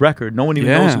off this record. No one even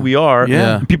knows who we are.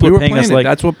 Yeah. And people We are were paying us playing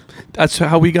like it. That's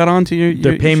how we got onto your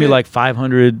they're paying me shit. like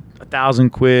 500, 1,000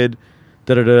 quid.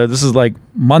 This is like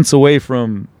months away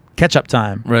from catch-up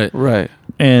time. Right.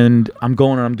 And I'm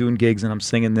going and I'm doing gigs and I'm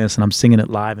singing this and I'm singing it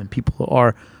live and people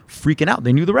are freaking out.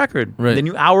 They knew the record. Right. They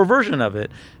knew our version of it.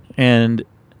 And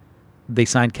they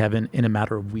signed Kevin. In a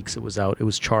matter of weeks it was out. It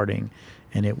was charting.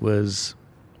 And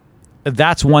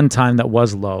that's one time that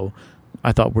was low.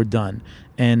 I thought we're done.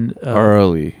 And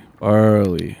early.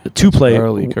 two play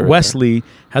early career. Wesley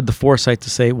had the foresight to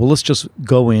say, well, let's just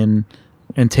go in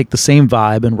and take the same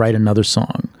vibe and write another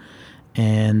song.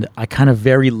 And I kind of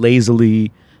very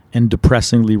lazily and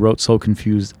depressingly wrote So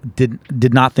Confused.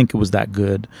 Did not think it was that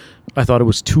good. I thought it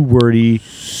was too wordy.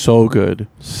 So good.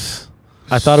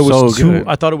 I thought it was So too good.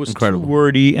 I thought it was Incredible. too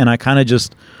wordy, and I kind of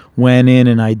just went in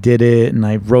and I did it, and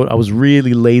I was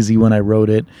really lazy when I wrote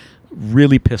it.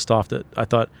 Really pissed off that I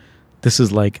thought this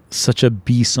is like such a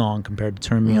B song compared to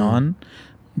Turn Me On.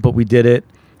 But we did it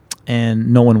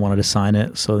and no one wanted to sign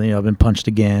it. So I've been punched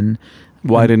again.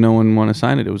 Why did no one want to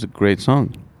sign it? It was a great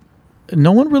song.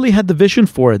 No one really had the vision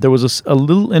for it. There was a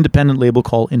little independent label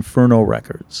called Inferno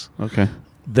Records Okay.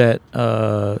 that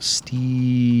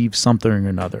Steve something or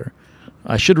another.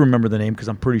 I should remember the name because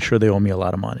I'm pretty sure they owe me a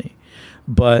lot of money.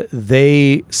 But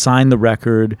they signed the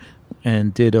record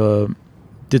and did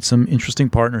some interesting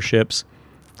partnerships.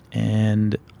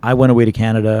 And I went away to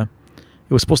Canada.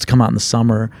 It was supposed to come out in the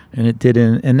summer, and it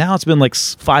didn't. And now it's been like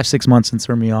 5-6 months since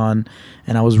Turn Me On,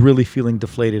 and I was really feeling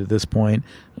deflated at this point.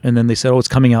 And then they said, oh, it's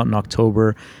coming out in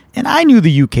October. And I knew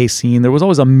the UK scene. There was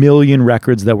always a million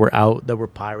records that were out, that were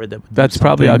pirate. That's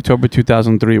probably October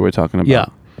 2003 we're talking about. Yeah.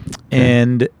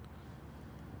 And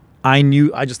I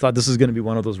just thought this is going to be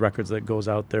one of those records that goes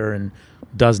out there and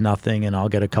does nothing, and I'll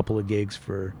get a couple of gigs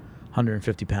for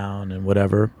 £150 and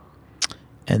whatever.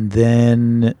 And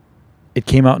then it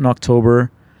came out in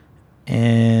October,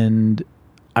 and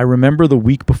I remember the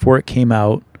week before it came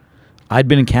out, I'd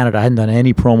been in Canada. I hadn't done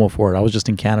any promo for it. I was just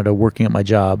in Canada working at my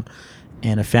job,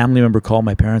 and a family member called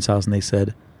my parents' house, and they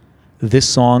said, this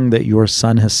song that your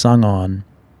son has sung on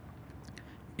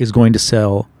is going to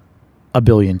sell 1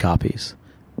 billion copies.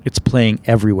 It's playing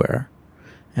everywhere.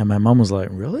 And my mom was like,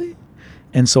 really?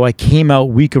 And so I came out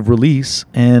week of release,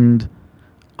 and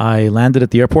I landed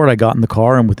at the airport. I got in the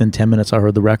car, and within 10 minutes, I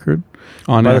heard the record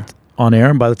On air. on air.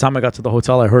 And by the time I got to the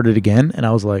hotel, I heard it again, and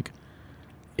I was like,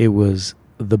 it was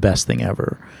the best thing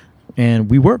ever. And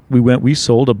we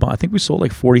sold I think we sold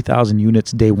like 40,000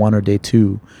 units day one or day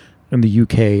two in the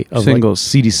UK of Singles. like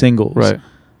CD singles. Right.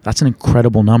 That's an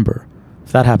incredible number.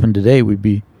 If that happened today, we'd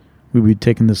be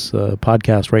taking this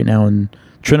podcast right now in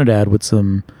Trinidad with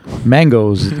some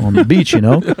mangoes on the beach.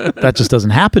 That just doesn't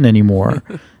happen anymore.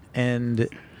 And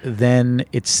then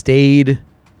it stayed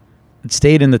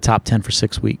in the top 10 for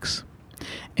 6 weeks.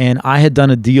 And I had done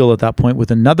a deal at that point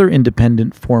with another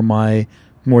independent for my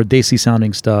more desi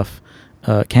sounding stuff.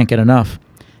 Can't Get Enough.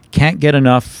 Can't Get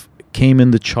Enough came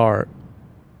in the chart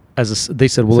they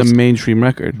said, well, It's a mainstream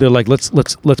record. they're like, let's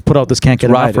put out this Can't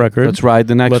Get Enough record. Let's ride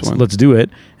the next one. Let's do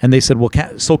it. And they said, well,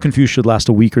 So Confused should last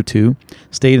a week or two.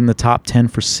 Stayed in the top 10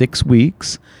 for 6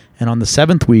 weeks. And on the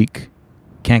 7th week,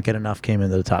 Can't Get Enough came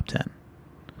into the top 10. So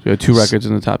you had 2 records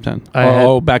in the top 10. I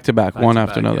had- Back to back, one to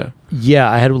after back, another. Yeah,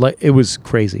 I had it was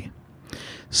crazy.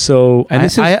 So And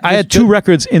this is- I had 2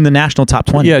 records in the national top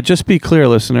 20. Yeah, just be clear,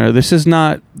 listener. This is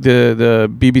not the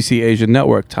BBC Asia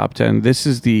Network top 10. This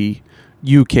is the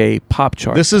UK pop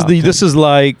chart. This is top 10. this is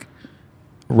like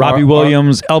Robbie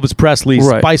Williams, Elvis Presley,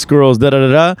 Right. Spice Girls, da da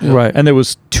da da. Right. And there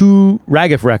was 2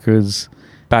 Raghav records.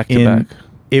 back to back.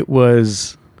 It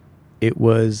was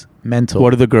mental.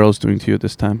 What are the girls doing to you at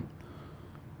this time?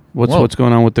 What's Whoa.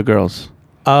 going on with the girls?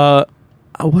 I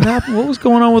what happened? What was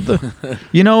going on with the,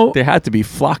 you know, They had to be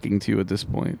flocking to you at this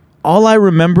point. all I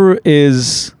remember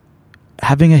is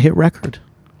having a hit record.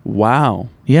 Wow.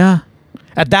 Yeah.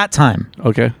 At that time,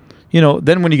 Okay. you know,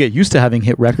 then when you get used to having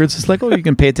hit records, it's like, oh, you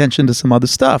can pay attention to some other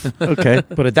stuff. Okay.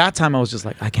 But at that time, I was just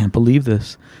like, I can't believe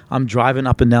this. I'm driving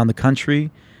up and down the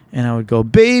country, and I would go,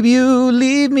 "Babe, you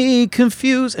leave me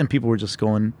confused," and people were just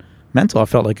going mental. It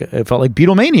felt like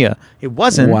Beatlemania. It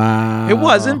wasn't. Wow. It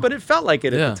wasn't, but it felt like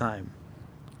it Yeah. at the time.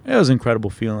 It was an incredible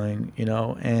feeling, you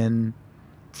know, and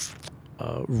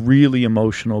really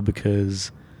emotional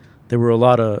because there were a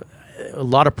lot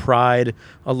of pride,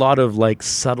 a lot of like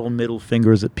subtle middle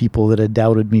fingers at people that had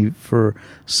doubted me for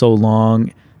so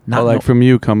long. Not like from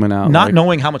you coming out. Not like,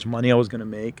 knowing how much money I was going to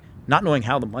make, not knowing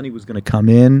how the money was going to come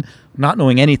in, not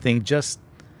knowing anything, just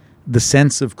the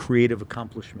sense of creative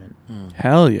accomplishment.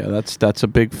 Hell yeah. That's a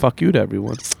big fuck you to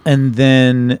everyone. And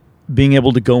then being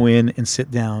able to go in and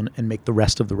sit down and make the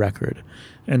rest of the record,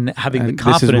 and having the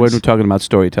confidence. This is when we're talking about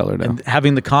storyteller now. And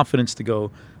having the confidence to go,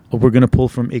 oh, we're going to pull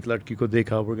from Ek Ladki Ko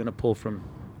Dekha, we're going to pull from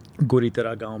Gori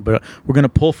Tera Gaon, but we're going to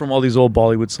pull from all these old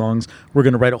Bollywood songs. We're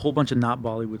going to write a whole bunch of not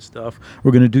Bollywood stuff.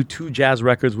 We're going to do 2 jazz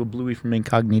records with Bluey from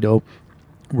Incognito.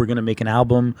 We're going to make an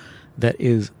album that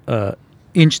is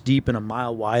inch deep and a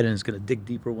mile wide, and it's going to dig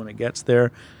deeper when it gets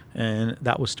there. And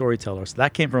that was Storyteller. So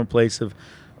that came from a place of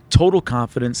total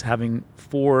confidence, having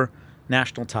 4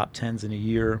 national top 10s in a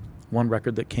year, 1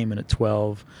 record that came in at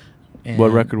 12. And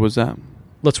What record was that?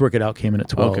 Let's Work It Out came in at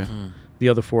 12. Okay. The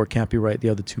other 4, Can't Be Right, the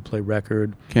other 2 Play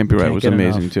Record. Can't Be Right Can't was Get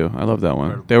amazing Enough. too. I love that one.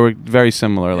 Incredible. They were very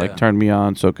similar. Like Yeah. Turn Me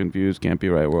On, So Confused, Can't Be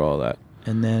Right. We're all that.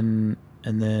 And then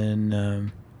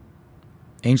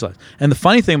Angel Eyes. And the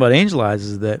funny thing about Angel Eyes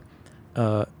is that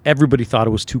everybody thought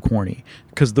it was too corny,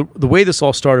 because the way this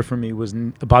all started for me was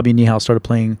Bobby Nihal started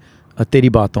playing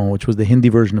Teri Baaton, which was the Hindi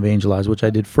version of Angel Eyes, which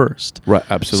I did first. Right.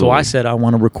 Absolutely. So I said I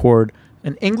want to record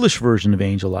an English version of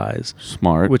Angel Eyes,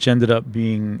 Smart. which ended up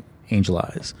being Angel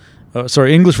Eyes.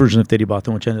 English version of Teri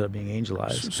Baaton, which ended up being Angel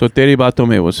Eyes, So Teri Baaton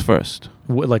Mein was first.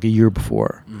 like a year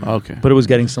before. Okay. But it was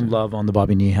getting some love on the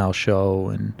Bobby Nihal show,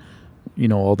 and you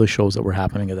know, all the shows that were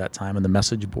happening at that time, and the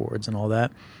message boards and all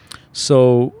that.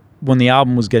 So when the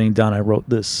album was getting done, I wrote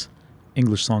this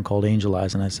English song called Angel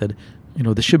Eyes, and I said, you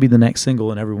know, this should be the next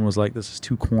single. And everyone was like, this is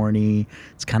too corny.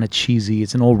 It's kind of cheesy.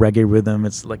 It's an old reggae rhythm.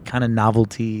 It's like kind of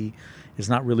novelty. It's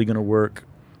not really going to work.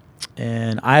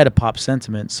 And I had a pop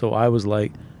sentiment, so I was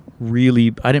like,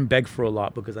 really, I didn't beg for a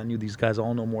lot because I knew these guys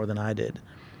all know more than I did.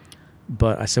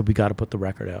 But I said, we got to put the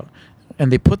record out.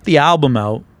 And they put the album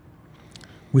out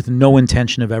with no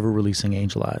intention of ever releasing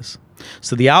Angel Eyes.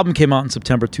 So the album came out in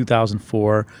September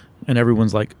 2004, and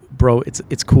everyone's like, bro,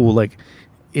 it's cool. Like,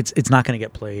 it's not going to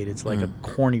get played. It's like a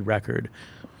corny record.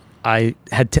 I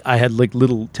had like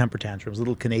little temper tantrums,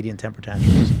 little Canadian temper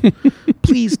tantrums.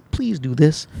 please do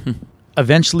this.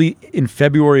 Eventually, in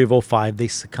February of 2005, they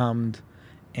succumbed,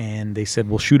 and they said,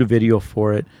 we'll shoot a video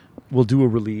for it. We'll do a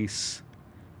release.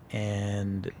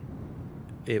 And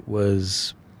it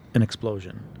was an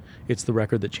explosion. It's the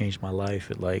record that changed my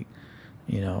life.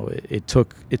 It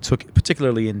took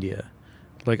particularly India.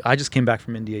 Like, I just came back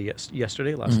from India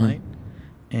yesterday, last night,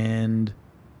 and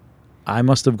I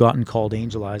must have gotten called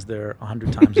Angel Eyes there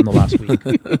 100 times in the last week.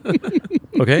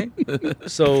 Okay?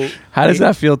 So How does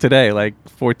that feel today? Like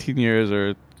 14 years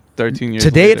or 13 years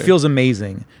today later? it feels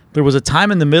amazing. There was a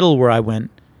time in the middle where I went,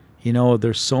 you know,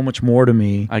 there's so much more to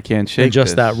me I can't shake than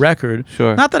just this. that record.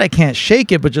 Sure. Not that I can't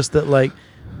shake it, but just that, like,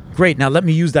 great, now let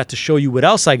me use that to show you what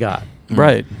else I got.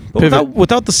 Right. But Pivot.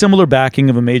 without the similar backing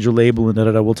of a major label and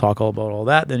that, we'll talk all about all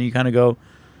that, then you kind of go,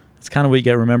 it's kind of what you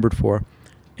get remembered for.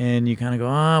 And you kind of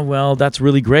go, well, that's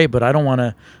really great, but I don't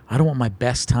want my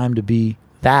best time to be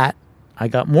that. I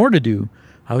got more to do.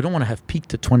 I don't want to have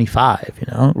peaked at 25,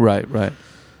 you know? Right.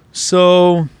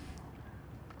 So,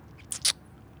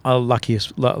 lucky.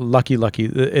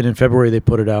 And in February they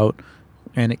put it out,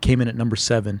 and it came in at number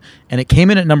 7. And it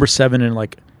came in at number 7, and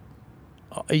like,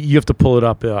 you have to pull it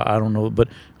up. I don't know, but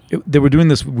they were doing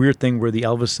this weird thing where the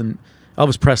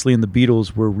Elvis Presley and the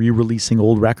Beatles were re-releasing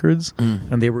old records,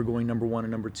 and they were going number 1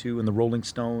 and number 2, and the Rolling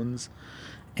Stones,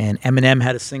 and Eminem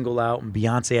had a single out, and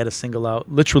Beyonce had a single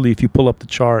out. Literally, if you pull up the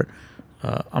chart,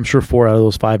 I'm sure 4 out of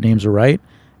those 5 names are right,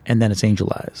 and then it's Angel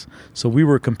Eyes. So we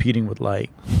were competing with like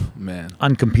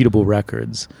uncompetable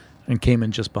records, and came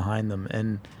in just behind them,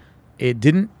 and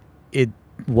it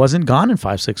wasn't gone in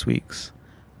 5-6 weeks.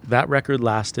 That record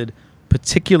lasted,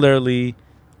 particularly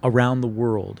around the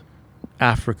world,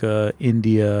 Africa,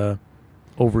 India,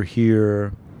 over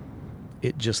here.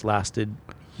 It just lasted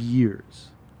years.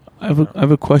 I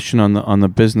have a question on the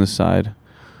business side.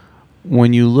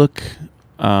 When you look,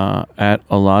 at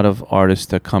a lot of artists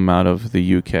that come out of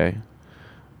the UK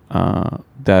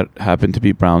that happen to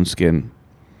be brown skin.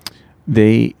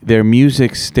 Their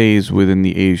music stays within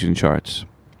the Asian charts.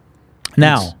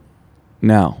 Now.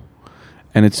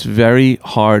 And it's very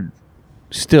hard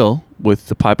still with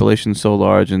the population so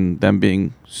large and them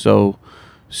being so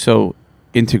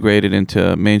integrated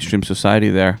into mainstream society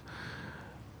there.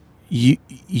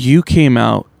 You came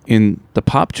out in the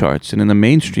pop charts and in the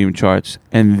mainstream charts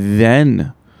and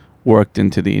then worked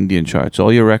into the Indian charts.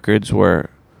 All your records were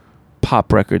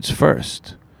pop records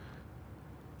first.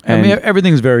 And I mean,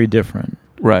 everything's very different.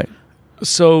 Right.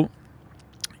 So,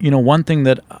 one thing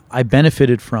that I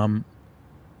benefited from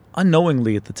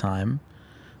unknowingly at the time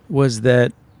was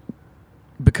that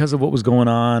because of what was going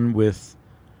on with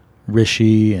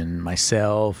Rishi and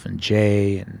myself and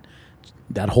Jay and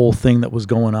that whole thing that was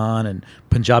going on, and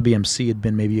Punjabi MC had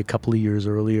been maybe a couple of years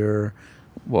earlier.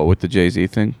 What, with the Jay-Z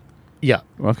thing? Yeah.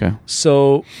 Okay.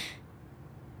 So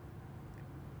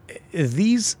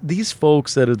these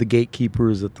folks that are the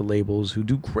gatekeepers at the labels who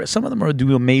do, some of them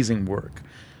do amazing work,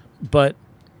 but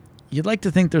you'd like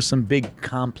to think there's some big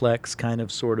complex kind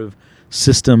of sort of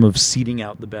system of seeding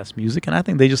out the best music, and I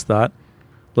think they just thought,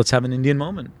 let's have an Indian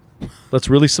moment. Let's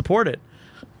really support it.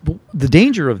 But the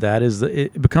danger of that is that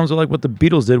it becomes like what the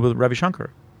Beatles did with Ravi Shankar.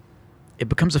 It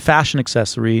becomes a fashion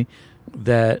accessory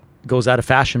that goes out of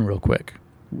fashion real quick.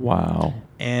 Wow.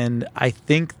 And I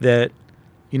think that,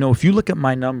 if you look at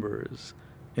my numbers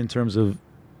in terms of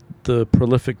the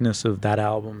prolificness of that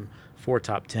album, 4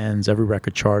 top 10s, every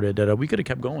record charted, we could have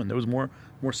kept going. There was more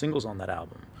singles on that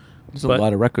album. There's a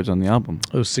lot of records on the album.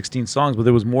 It was 16 songs, but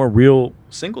there was more real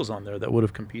singles on there that would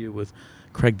have competed with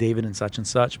Craig David and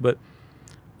such. But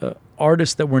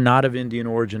artists that were not of Indian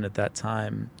origin at that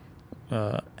time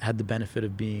had the benefit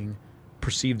of being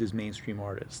perceived as mainstream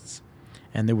artists.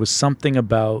 And there was something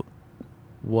about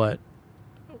what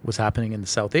was happening in the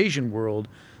South Asian world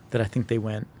that I think they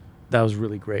went, that was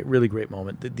really great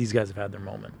moment. These guys have had their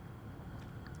moment.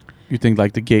 You think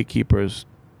like the gatekeepers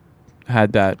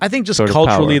had that? I think just sort of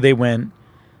culturally power. they went,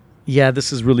 yeah,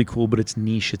 this is really cool, but it's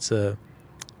niche. It's and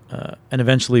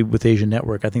eventually with Asian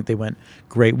Network, I think they went,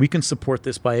 great, we can support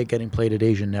this by it getting played at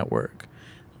Asian Network,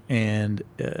 and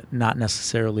not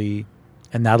necessarily,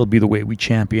 and that'll be the way we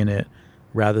champion it,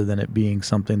 rather than it being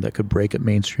something that could break it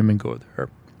mainstream and go there,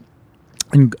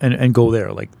 and go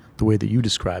there like the way that you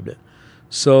described it.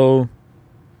 So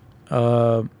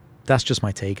that's just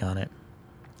my take on it.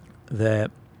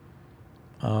 That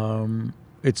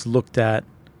it's looked at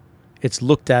as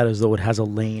though it has a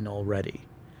lane already.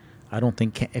 I don't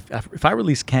think if I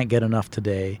release Can't Get Enough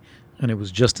today and it was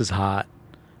just as hot,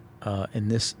 and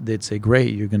this, they'd say,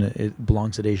 great, it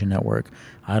belongs at Asian Network.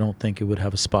 I don't think it would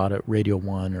have a spot at Radio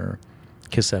 1 or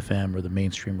Kiss FM or the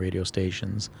mainstream radio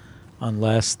stations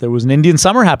unless there was an Indian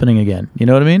summer happening again. You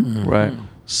know what I mean? Mm-hmm. Right.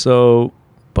 So,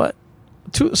 but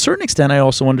to a certain extent, I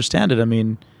also understand it. I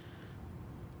mean,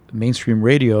 mainstream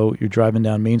radio, you're driving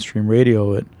down mainstream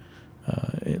radio at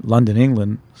London,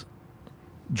 England,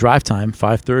 drive time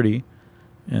 5:30,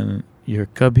 and you're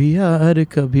kabhi yaar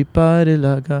kabhi paar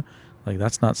laga, like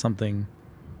that's not something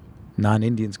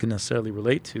non-Indians can necessarily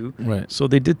relate to. Right. So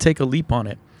they did take a leap on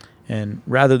it, and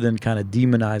rather than kind of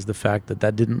demonize the fact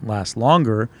that didn't last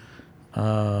longer,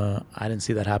 I didn't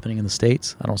see that happening in the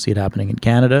States. I don't see it happening in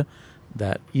Canada.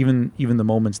 That even the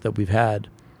moments that we've had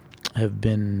have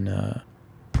been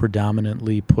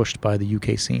predominantly pushed by the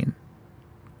UK scene.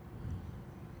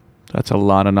 That's a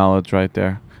lot of knowledge right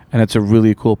there. And it's a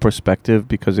really cool perspective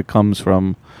because it comes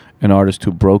from an artist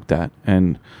who broke that.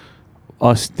 And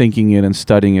us thinking it and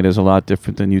studying it is a lot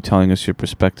different than you telling us your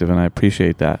perspective, and I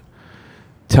appreciate that.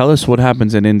 Tell us what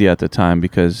happens in India at the time,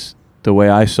 because the way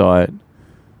I saw it,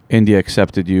 India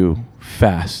accepted you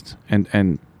fast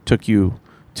and took you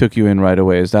in right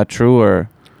away. Is that true, or?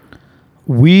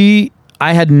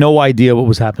 I had no idea what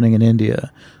was happening in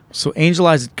India. So Angel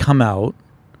Eyes had come out.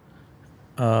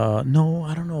 No,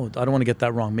 I don't know. I don't want to get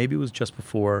that wrong. Maybe it was just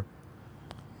before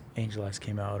Angel Eyes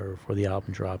came out or before the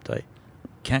album dropped. I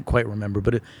can't quite remember,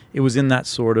 but it was in that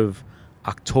sort of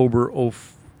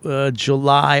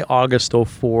July, August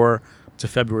 04 to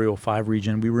February 05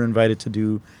 region. We were invited to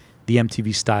do the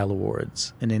MTV Style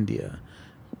Awards in India.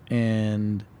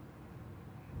 And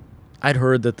I'd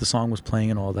heard that the song was playing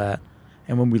and all that.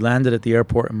 And when we landed at the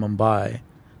airport in Mumbai,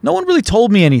 no one really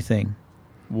told me anything.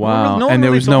 Wow. No one and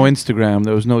there really was no Instagram.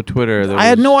 There was no Twitter. I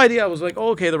had no idea. I was like, oh,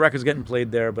 okay, the record's getting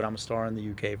played there, but I'm a star in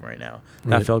the UK right now.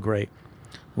 That Right. felt great.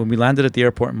 When we landed at the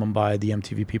airport in Mumbai, the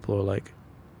MTV people are like,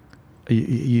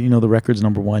 you know, the record's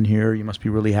 #1 here. You must be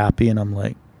really happy. And I'm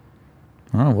like,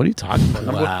 Oh, what are you talking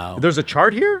about? Wow. There's a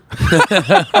chart here?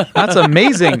 That's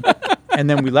amazing. And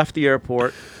then we left the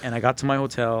airport, and I got to my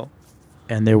hotel,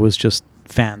 and there was just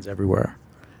fans everywhere.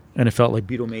 And it felt like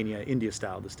Beatlemania, India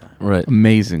style this time. Right.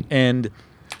 Amazing. And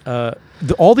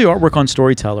all the artwork on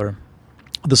Storyteller,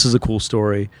 this is a cool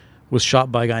story, was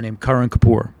shot by a guy named Karan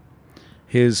Kapoor.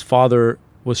 His father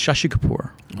was Shashi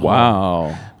Kapoor.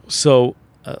 Wow. So,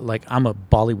 I'm a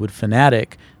Bollywood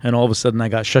fanatic, and all of a sudden I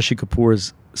got Shashi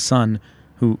Kapoor's son,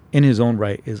 who in his own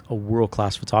right is a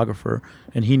world-class photographer,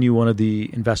 and he knew one of the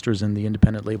investors in the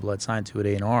independent label I'd signed to at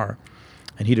A&R,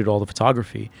 and he did all the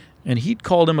photography. And he'd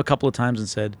called him a couple of times and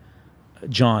said,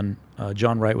 John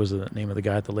Wright was the name of the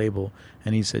guy at the label,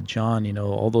 and he said, John,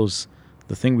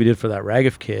 the thing we did for that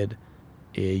Raghav kid,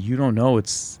 you don't know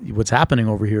what's happening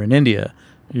over here in India.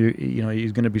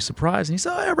 You're going to be surprised. And he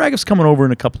said, oh, yeah, Raghav's coming over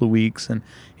in a couple of weeks. And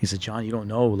he said, John, you don't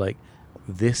know,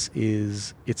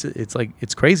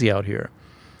 it's crazy out here.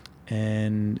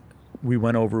 And we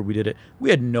went over, we did it. We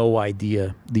had no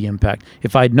idea the impact.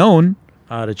 If I'd known,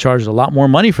 I'd have charged a lot more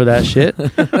money for that shit.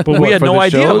 But we had no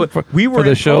idea. We were for the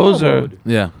in shows, promo or mode.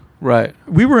 Yeah. right.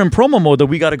 We were in promo mode that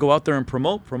we got to go out there and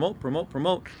promote.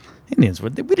 Indians, we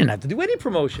didn't have to do any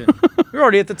promotion. We were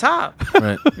already at the top.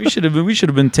 Right. We should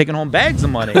have been taking home bags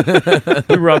of money.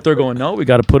 We were out there going, no, we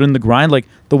got to put in the grind. Like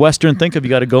the Western think of, you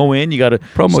got to go in, you got to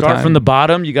Promo start time. from the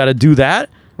bottom, you got to do that.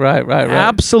 Right.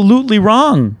 Absolutely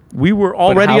wrong. We were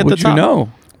already at the top. How would you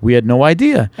know? We had no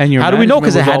idea. And your how do we know?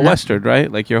 Because Because it had all Western, right?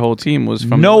 Like your whole team was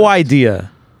from no the West.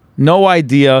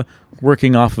 idea.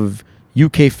 Working off of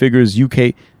UK figures.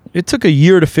 It took a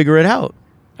year to figure it out.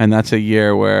 And that's a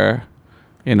year where,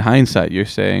 in hindsight, you're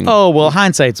saying, Oh well,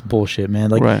 hindsight's bullshit, man.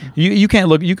 Like Right. you can't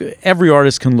look. Every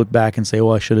artist can look back and say,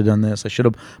 "Oh, I should have done this. I should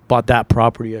have bought that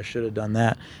property. I should have done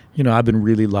that." I've been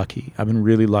really lucky.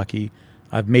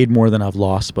 I've made more than I've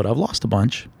lost, but I've lost a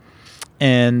bunch.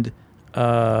 And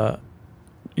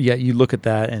you look at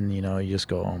that and you just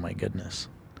go, "Oh my goodness,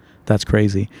 that's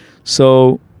crazy."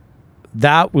 So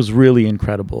that was really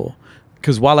incredible.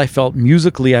 Because while I felt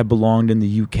musically I belonged in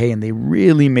the UK, and they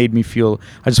really made me feel,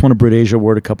 I just won a Brit Asia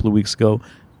award a couple of weeks ago,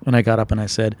 and I got up and I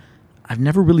said, I've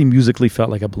never really musically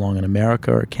felt like I belong in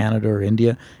America or Canada or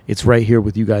India. It's right here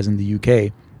with you guys in the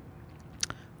UK.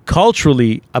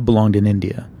 Culturally, I belonged in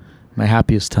India. My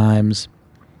happiest times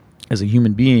as a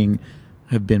human being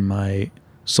have been my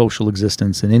social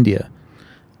existence in India,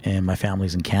 and my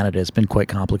family's in Canada. It's been quite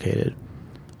complicated.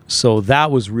 So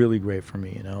that was really great for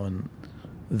me, and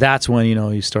that's when,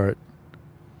 you start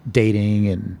dating,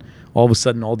 and all of a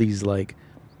sudden all these like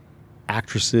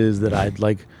actresses that I'd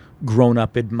like grown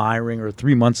up admiring, or a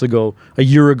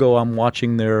year ago, I'm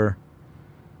watching their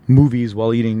movies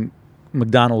while eating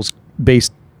McDonald's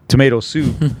based tomato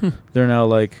soup. They're now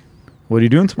like, what are you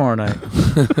doing tomorrow night?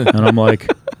 And I'm like,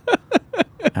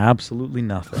 absolutely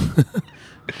nothing.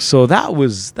 So that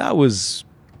was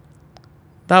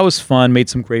fun. Made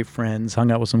some great friends,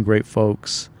 hung out with some great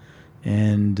folks.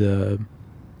 And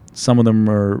some of them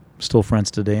are still friends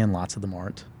today, and lots of them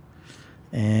aren't.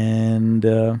 And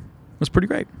it was pretty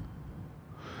great.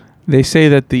 They say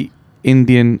that the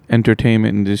Indian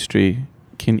entertainment industry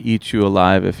can eat you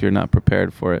alive if you're not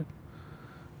prepared for it.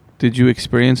 Did you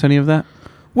experience any of that?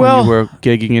 Well, when you were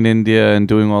gigging in India and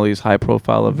doing all these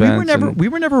high-profile events. We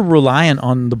were never reliant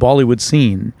on the Bollywood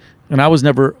scene, and I was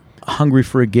never hungry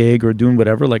for a gig or doing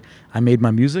whatever. Like, I made my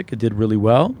music; it did really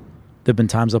well. There've been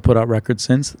times I've put out records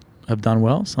since have done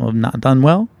well. Some have not done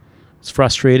well. It's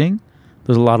frustrating.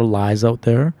 There's a lot of lies out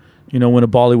there. When a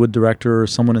Bollywood director or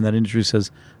someone in that industry says,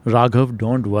 Raghav,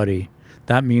 don't worry,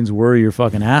 that means worry your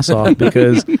fucking ass off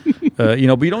because, but you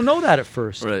don't know that at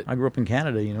first. Right. I grew up in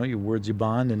Canada, your words you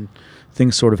bond, and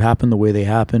things sort of happen the way they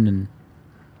happen. And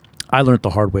I learned the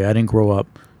hard way. I didn't grow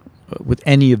up with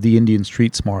any of the Indian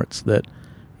street smarts that,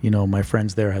 my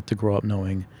friends there had to grow up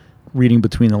knowing. Reading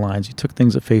between the lines, you took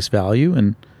things at face value,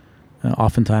 and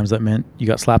oftentimes that meant you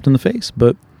got slapped in the face.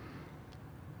 But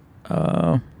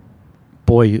I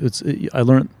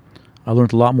learned a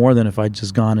lot more than if I'd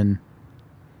just gone and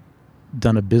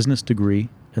done a business degree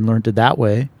and learned it that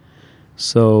way.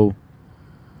 So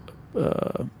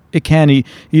it can, the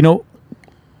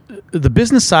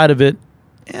business side of it.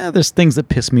 Yeah, there's things that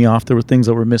piss me off. There were things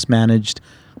that were mismanaged.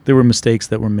 There were mistakes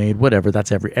that were made. Whatever.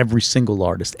 That's every single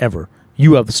artist ever.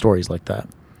 You have the stories like that.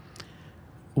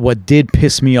 What did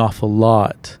piss me off a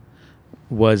lot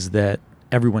was that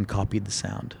everyone copied the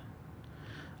sound.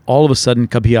 All of a sudden,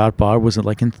 Kabhi Aar Paar was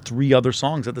like in 3 other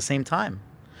songs at the same time.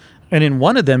 And in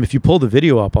one of them, if you pull the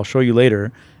video up, I'll show you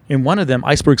later, In one of them,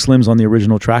 Iceberg Slim's on the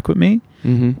original track with me.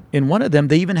 Mm-hmm. In one of them,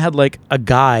 they even had like a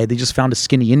guy. They just found a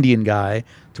skinny Indian guy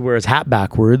to wear his hat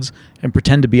backwards and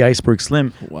pretend to be Iceberg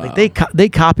Slim. Wow. Like they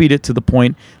copied it to the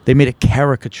point they made a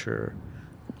caricature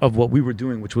of what we were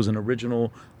doing, which was an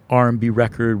original R&B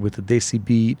record with a desi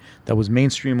beat that was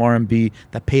mainstream R&B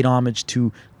that paid homage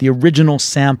to the original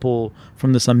sample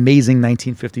from this amazing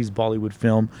 1950s Bollywood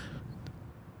film,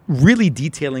 really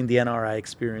detailing the NRI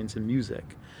experience in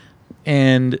music.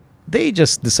 And they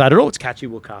just decided, oh, it's catchy,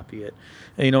 we'll copy it.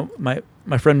 And, you know,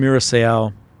 my friend Mira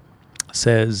Sayal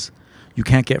says you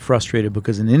can't get frustrated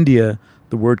because in India,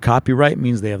 the word copyright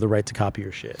means they have the right to copy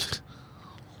your shit.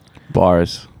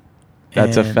 Bars.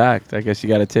 That's a And fact. I guess you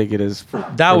got to take it as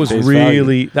that for was face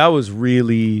really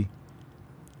value.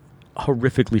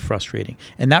 horrifically frustrating,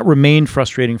 and that remained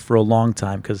frustrating for a long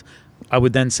time because I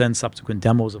would then send subsequent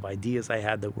demos of ideas I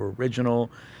had that were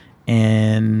original,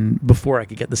 and before I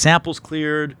could get the samples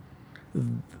cleared,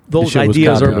 those shit was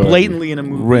ideas are copyrighted. blatantly in a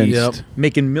movie, Rinsed.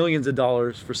 making millions of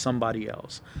dollars for somebody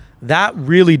else. That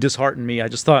really disheartened me. I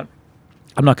just thought,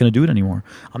 I'm not going to do it anymore.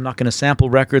 I'm not going to sample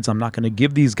records. I'm not going to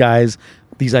give these guys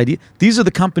these ideas. These are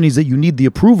the companies that you need the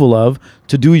approval of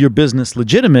to do your business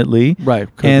legitimately. Right.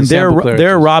 'cause And the sample they're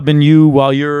clearances. robbing you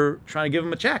while you're trying to give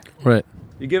them a check. Right.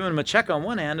 You're giving them a check on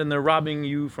one hand, and they're robbing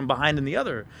you from behind in the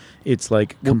other. It's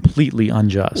like completely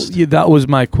unjust. Yeah, that was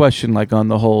my question, like on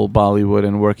the whole Bollywood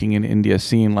and working in India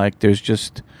scene. Like, there's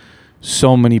just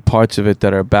so many parts of it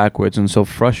that are backwards and so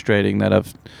frustrating that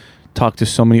I've talked to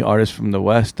so many artists from the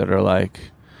West that are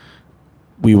like,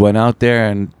 we went out there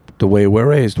and the way we're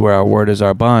raised, where our word is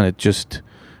our bond, it just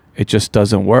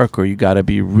doesn't work. Or you got to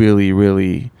be really,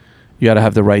 really, you got to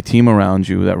have the right team around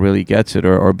you that really gets it,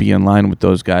 or be in line with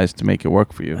those guys to make it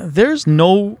work for you. There's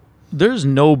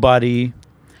nobody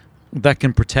that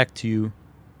can protect you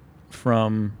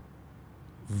from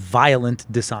violent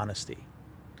dishonesty.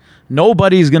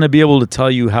 Nobody's going to be able to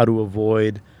tell you how to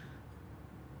avoid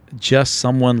just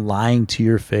someone lying to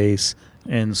your face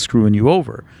and screwing you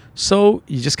over. So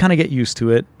you just kind of get used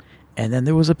to it. And then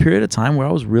there was a period of time where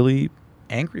I was really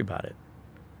angry about it.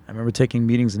 I remember taking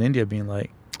meetings in India being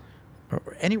like, or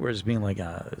anywhere just being like,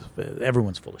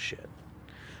 everyone's full of shit.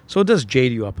 So it does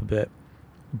jade you up a bit.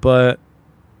 But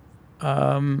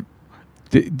Do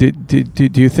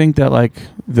you think that, like,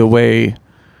 the way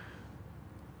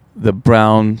the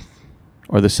brown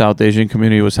or the South Asian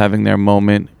community was having their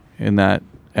moment in that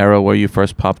era where you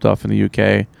first popped off in the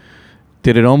UK,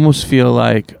 did it almost feel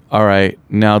like, all right,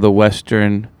 now the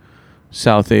Western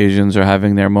South Asians are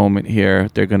having their moment here,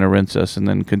 they're going to rinse us and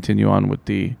then continue on with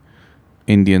the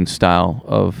Indian style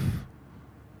of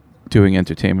doing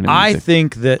entertainment and I music?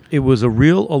 think that it was a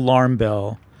real alarm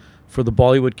bell for the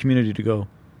Bollywood community to go,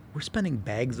 we're spending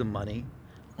bags of money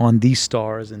on these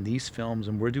stars and these films,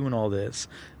 and we're doing all this.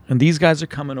 And these guys are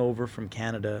coming over from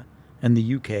Canada and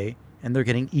the UK, and they're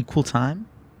getting equal time.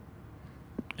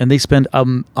 And they spend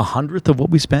 100th of what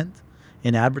we spent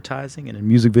in advertising and in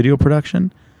music video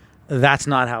production. That's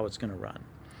not how it's going to run.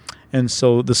 And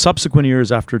so the subsequent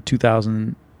years after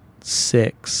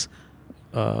 2006,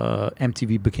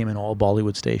 MTV became an all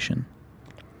Bollywood station.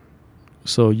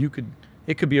 So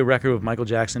it could be a record with Michael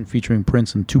Jackson featuring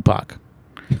Prince and Tupac.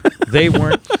 They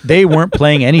weren't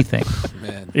playing anything.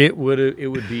 Man. It would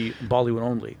be Bollywood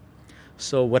only.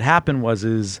 So what happened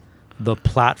is the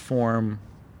platform.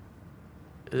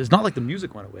 It's not like the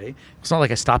music went away. It's not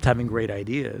like I stopped having great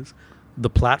ideas. The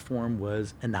platform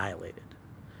was annihilated.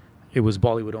 It was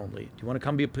Bollywood only. Do you want to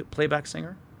come be a playback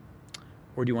singer,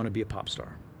 or do you want to be a pop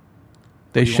star?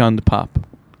 They shunned pop.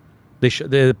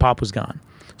 The pop was gone.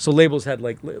 So labels had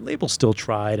labels still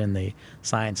tried, and they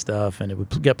signed stuff, and it would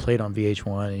get played on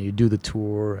VH1, and you do the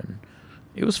tour, and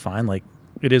it was fine. Like,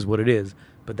 it is what it is.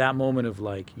 But that moment of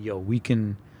like, yo, we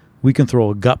can throw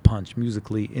a gut punch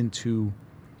musically into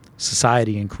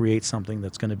society and create something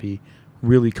that's going to be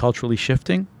really culturally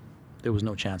shifting, there was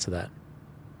no chance of that.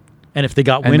 And if they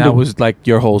got wind And of that was like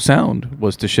your whole sound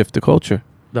was to shift the culture,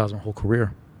 that was my whole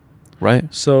career.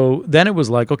 right? So then it was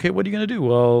like, okay, what are you going to do?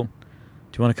 Well,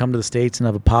 do you want to come to the States and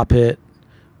have a pop hit?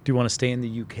 Do you want to stay in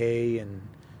the UK? And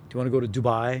do you want to go to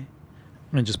Dubai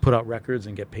and just put out records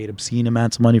and get paid obscene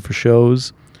amounts of money for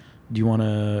shows? Do you want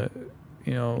to,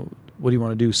 what do you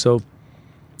want to do? So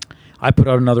I put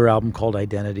out another album called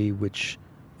Identity, which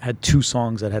had 2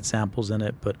 songs that had samples in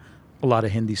it, but a lot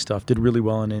of Hindi stuff. Did really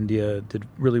well in India, did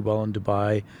really well in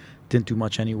Dubai, didn't do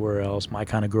much anywhere else. My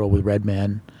Kind of Girl with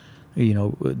Redman,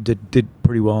 did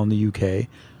pretty well in the UK.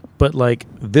 But like,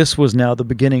 this was now the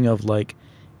beginning of like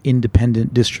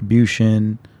independent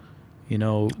distribution,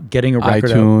 getting a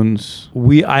record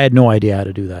iTunes. out. I had no idea how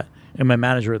to do that. and my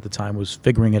manager at the time was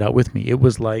figuring it out with me. It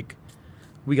was like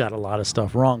we got a lot of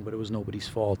stuff wrong, but it was nobody's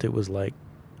fault. It was like.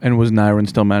 And was Nyron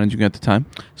still managing at the time?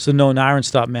 So no, Nyron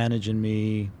stopped managing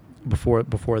me before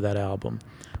that album.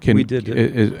 We did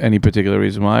is any particular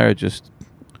reason why, or just?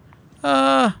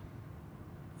 Yeah,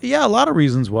 a lot of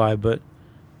reasons why, but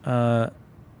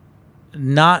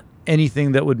not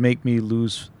anything that would make me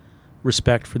lose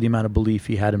respect for the amount of belief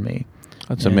he had in me.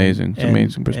 That's amazing. It's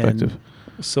amazing perspective.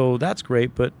 So that's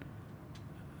great, but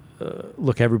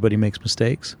look, everybody makes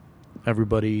mistakes.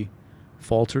 Everybody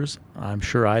falters. I'm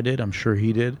sure I did. I'm sure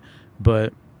he did.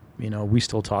 But, we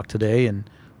still talk today, and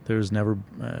there's never,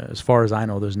 as far as I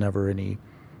know, there's never any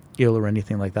ill or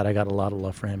anything like that. I got a lot of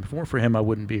love for him. If it weren't for him, I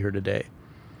wouldn't be here today.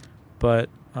 But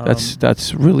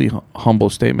that's really humble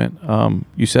statement.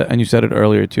 You said it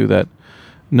earlier too, that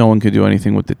no one could do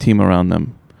anything with the team around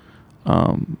them.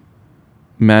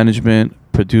 Management,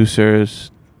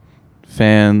 producers,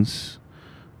 fans,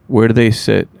 where do they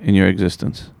sit in your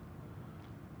existence?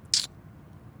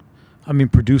 I mean,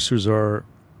 producers are.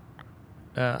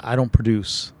 I don't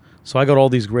produce, so I got all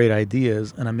these great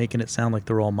ideas, and I'm making it sound like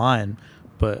they're all mine.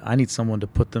 But I need someone to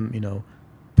put them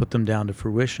down to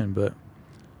fruition. But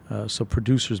so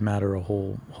producers matter a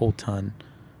whole ton.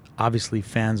 Obviously,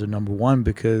 fans are number one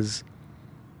because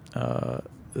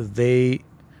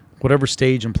whatever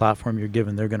stage and platform you're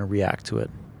given, they're going to react to it.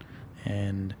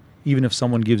 And even if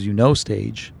someone gives you no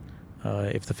stage,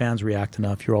 if the fans react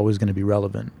enough, you're always going to be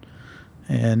relevant.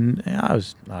 And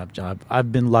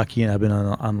I've been lucky and I've been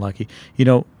unlucky.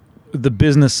 The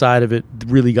business side of it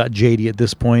really got jaded at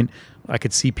this point. I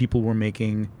could see people were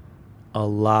making a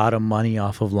lot of money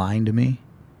off of lying to me.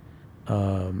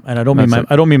 And I don't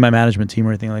mean my management team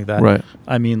or anything like that. Right.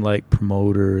 I mean like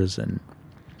promoters, and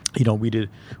we did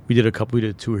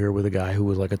a tour here with a guy who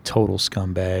was like a total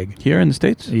scumbag. Here in the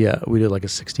States? Yeah, we did like a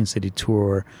 16-city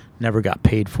tour, never got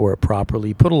paid for it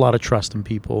properly, put a lot of trust in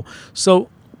people. So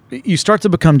you start to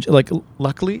become like,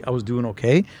 luckily I was doing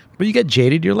okay, but you get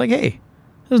jaded. You're like, hey,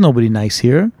 there's nobody nice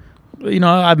here.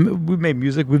 We've made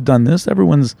music, we've done this.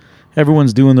 Everyone's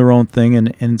doing their own thing,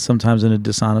 and sometimes in a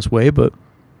dishonest way. But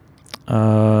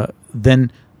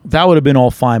then that would have been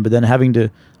all fine. But then having to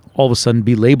all of a sudden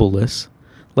be labelless,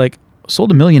 like sold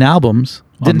 1 million albums,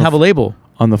 didn't have a label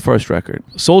on the first record.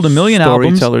 Sold 1 million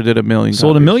albums. Storyteller did 1 million.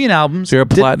 Sold 1 million albums. So you're a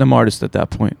platinum artist at that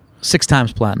point. 6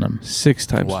 times platinum. 6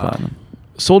 times Wow. platinum.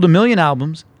 Sold 1 million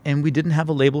albums, and we didn't have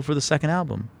a label for the second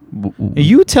album.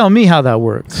 You tell me how that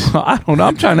works. I don't know.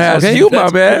 I'm trying to ask Okay. you, my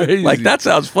That's man. crazy. Like, that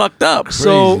sounds fucked up.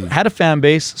 So Crazy. had a fan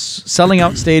base, selling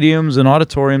out stadiums and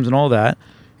auditoriums and all that.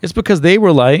 It's because they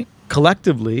were like,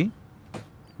 collectively,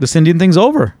 this Indian thing's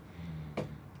over.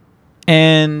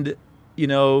 And,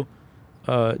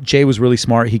 Jay was really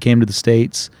smart. He came to the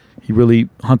States. He really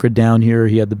hunkered down here.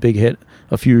 He had the big hit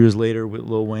a few years later with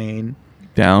Lil Wayne.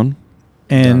 Down.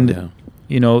 And,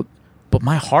 but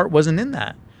my heart wasn't in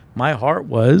that. My heart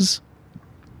was,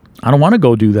 I don't want to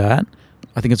go do that.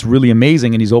 I think it's really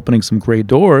amazing, and he's opening some great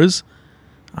doors.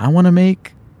 I want to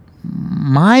make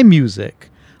my music.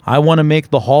 I want to make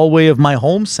the hallway of my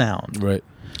home sound. Right.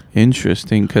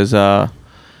 Interesting, because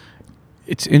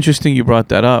it's interesting you brought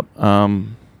that up.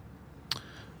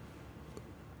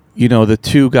 The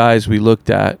two guys we looked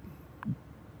at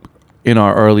in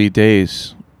our early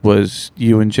days was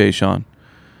you and Jay Sean.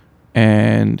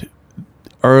 And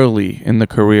early in the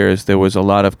careers, there was a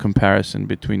lot of comparison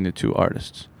between the two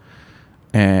artists.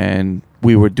 And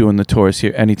we were doing the tours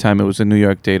here. Anytime it was a New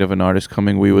York date of an artist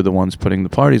coming, we were the ones putting the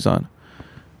parties on.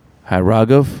 Had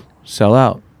Raghav, sell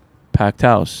out, packed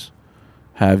house.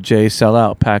 Have Jay, sell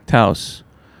out, packed house.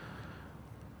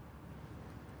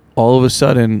 All of a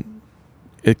sudden,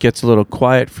 it gets a little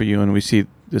quiet for you, and we see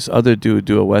this other dude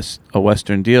do a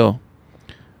Western deal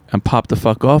and pop the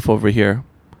fuck off over here,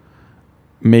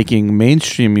 making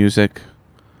mainstream music,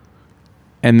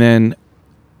 and then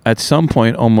at some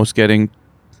point almost getting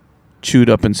chewed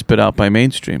up and spit out by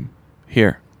mainstream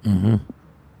here. Mm-hmm.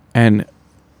 And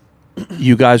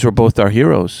you guys were both our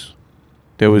heroes.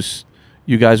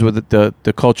 You guys were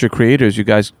the culture creators. You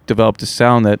guys developed a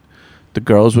sound that the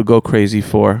girls would go crazy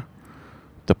for.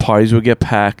 The parties would get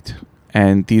packed,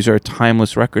 and these are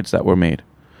timeless records that were made.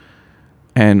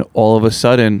 And all of a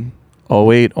sudden,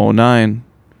 08, 09,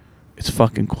 it's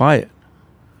fucking quiet.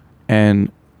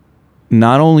 And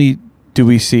not only do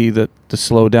we see the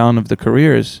slowdown of the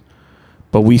careers,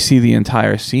 but we see the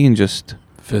entire scene just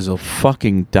Fizzle.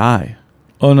 fucking die.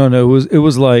 Oh no, it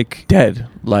was like Dead.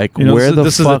 Like, You know, where this- the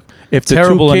this is fuck? a If the two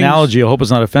terrible kings- analogy. I hope it's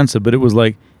not offensive, but it was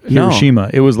like No. Hiroshima.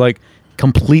 It was like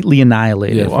completely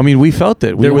annihilated. Yeah. I mean, we felt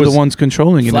it. We There were the was ones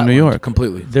controlling it in New Flatlined York.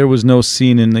 completely. There was no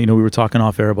scene in, we were talking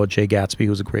off air about Jay Gatsby,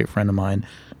 who's a great friend of mine,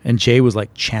 and Jay was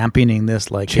like championing this,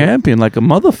 like Champion like a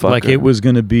motherfucker. like it was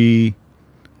going to be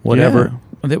whatever.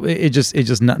 It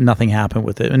just nothing happened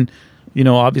with it. And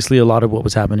obviously a lot of what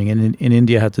was happening in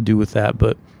India had to do with that,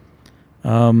 but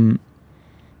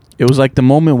It was like the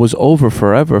moment was over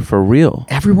forever, for real.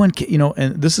 everyone,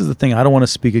 and this is the thing, I don't want to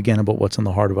speak again about what's in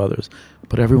the heart of others,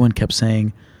 but everyone kept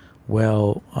saying,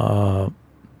 well,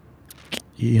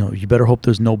 you better hope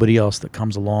there's nobody else that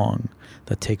comes along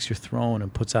that takes your throne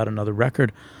and puts out another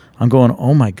record. I'm going,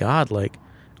 oh my God, like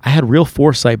I had real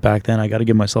foresight back then. I got to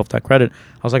give myself that credit.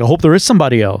 I was like, I hope there is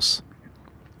somebody else,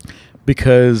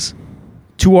 because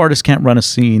two artists can't run a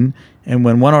scene. And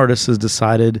when one artist has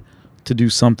decided to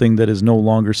do something that is no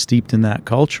longer steeped in that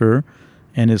culture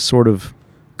and is sort of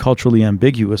culturally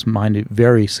ambiguous, minded,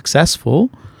 very successful,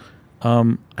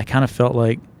 I kind of felt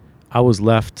like I was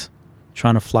left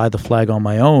trying to fly the flag on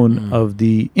my own of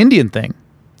the Indian thing.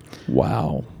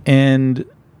 Wow. And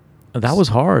that was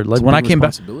hard. Like It's a when I big came back,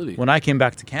 responsibility. when I came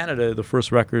back to Canada, the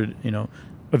first record,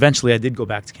 eventually I did go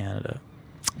back to Canada.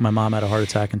 My mom had a heart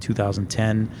attack in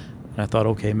 2010, and I thought,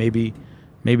 okay, maybe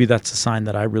that's a sign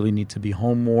that I really need to be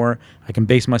home more. I can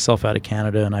base myself out of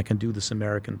Canada, and I can do this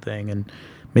American thing, and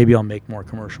maybe I'll make more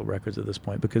commercial records at this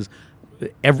point, because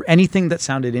anything that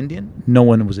sounded Indian, no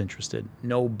one was interested.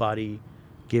 Nobody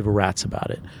gave a rat's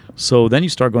about it. So then you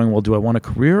start going, well, do I want a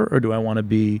career, or do I want to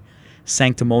be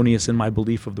sanctimonious in my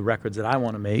belief of the records that I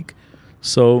want to make?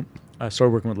 So I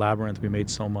started working with Labyrinth. We made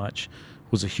So Much.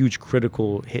 It was a huge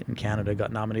critical hit in Canada.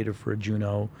 Got nominated for a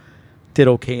Juno. Did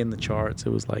okay in the charts. It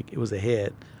was a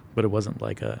hit, but it wasn't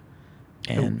like a...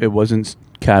 And It wasn't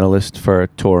catalyst for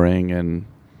touring and...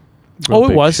 Oh,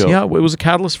 it was. Show. Yeah, it was a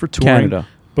catalyst for touring. Canada.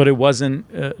 But it wasn't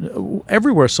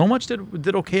everywhere. So Much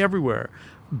did okay everywhere.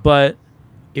 But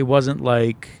it wasn't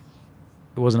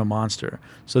a monster.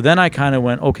 So then I kind of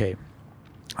went, okay,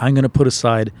 I'm going to put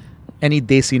aside any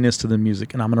desiness to the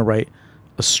music, and I'm going to write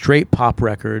a straight pop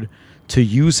record to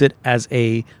use it as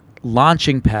a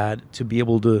launching pad to be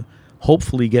able to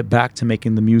hopefully get back to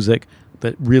making the music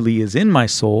that really is in my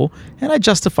soul. And I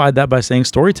justified that by saying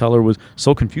Storyteller was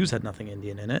so confused, had nothing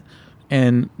Indian in it.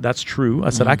 And that's true. I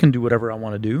said, I can do whatever I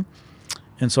want to do.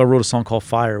 And so I wrote a song called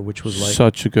Fire, which was like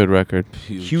such a good record.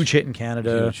 huge hit in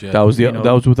Canada. Huge, yeah. That was that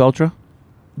was with Ultra?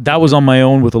 That was on my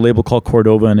own with a label called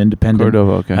Cordova, an independent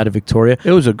out of Victoria.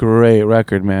 It was a great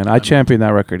record, man. I championed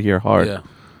that record here hard. Yeah.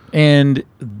 And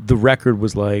the record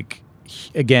was like,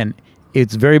 again,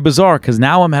 it's very bizarre because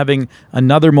now I'm having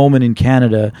another moment in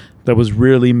Canada that was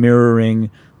really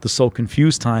mirroring the So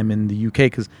Confused time in the UK,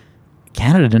 because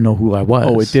Canada didn't know who I was.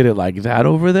 Oh, it did it like that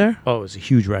over there? Oh, it was a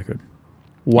huge record.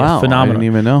 Wow. Yeah, phenomenal. I didn't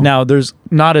even know. Now, there's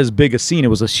not as big a scene. It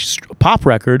was a pop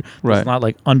record. Right. It's not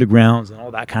like undergrounds and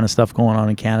all that kind of stuff going on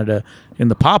in Canada in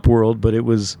the pop world, but it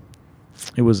was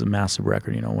a massive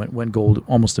record, went gold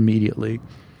almost immediately.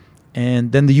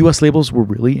 And then the U.S. labels were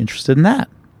really interested in that.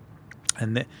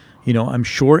 And, I'm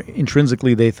sure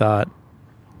intrinsically they thought,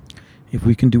 if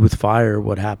we can do with Fire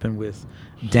what happened with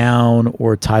Down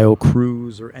or Tayo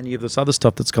Cruz or any of this other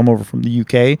stuff that's come over from the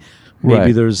UK,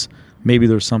 maybe there's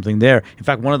something there. In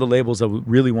fact, one of the labels that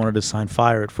really wanted to sign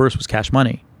Fire at first was Cash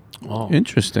Money. Oh.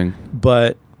 Interesting.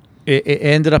 But it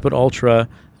ended up at Ultra,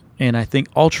 and I think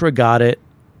Ultra got it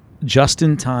just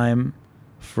in time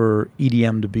for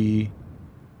EDM to be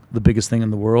the biggest thing in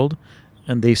the world.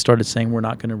 And they started saying, we're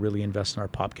not going to really invest in our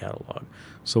pop catalog.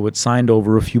 So it signed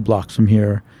over a few blocks from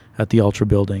here at the Ultra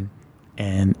building,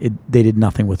 and they did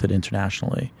nothing with it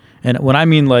internationally. And when I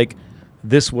mean like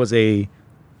this was a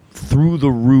through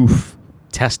the roof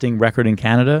testing record in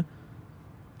Canada,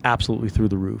 absolutely through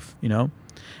the roof,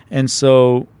 And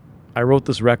so I wrote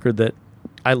this record that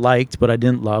I liked, but I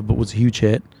didn't love, but was a huge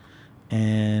hit.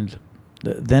 And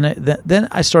then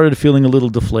I started feeling a little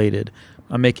deflated.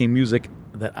 I'm making music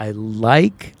that I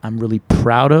like, I'm really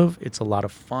proud of. It's a lot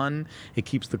of fun. It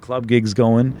keeps the club gigs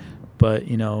going, but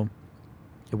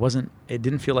it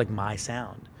didn't feel like my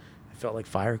sound. It felt like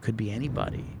Fire could be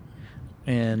anybody.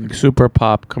 And super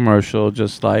pop commercial,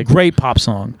 just like great pop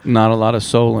song. Not a lot of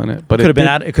soul in it, but it could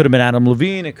have been Adam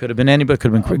Levine. It could have been anybody. It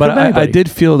could have been. But I did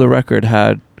feel the record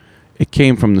it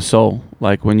came from the soul.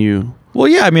 Like when you. Well,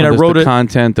 yeah. I mean, I wrote the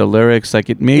content, the lyrics. Like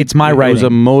it's my writing. It was a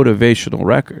motivational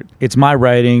record. It's my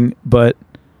writing, but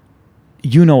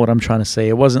you know what I'm trying to say.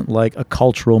 It wasn't like a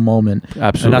cultural moment.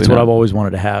 Absolutely, and that's what I've always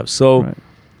wanted to have. So,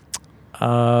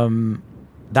 right.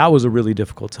 That was a really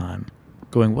difficult time.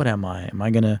 Going, what am I? Am I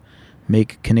gonna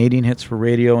make Canadian hits for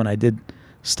radio? And I did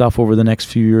stuff over the next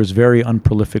few years very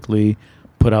unprolifically,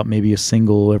 put out maybe a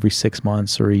single every 6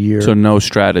 months or a year. So no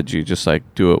strategy, just like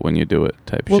do it when you do it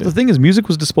type Well, shit. the thing is, music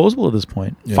was disposable at this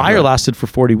point. Yeah, Fire right. lasted for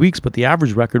 40 weeks, but the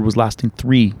average record was lasting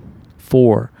 3,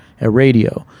 4 at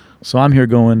radio. So I'm here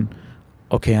going,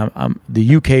 okay, I'm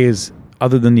the UK is,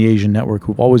 other than the Asian network,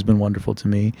 who've always been wonderful to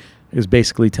me, is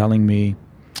basically telling me,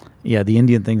 yeah, the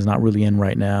Indian thing's not really in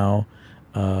right now.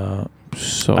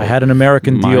 So I had an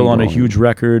American deal on a mind-blowing. huge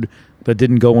record that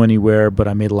didn't go anywhere, but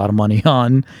I made a lot of money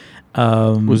on.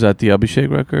 Was that the Abhishek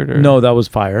record? Or? No, that was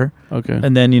Fire. Okay.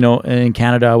 And then, in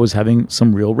Canada, I was having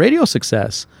some real radio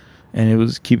success. And it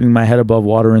was keeping my head above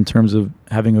water in terms of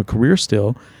having a career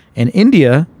still. And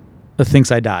India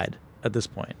thinks I died at this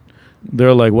point.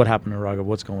 They're like, what happened to Raghav?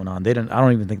 What's going on? I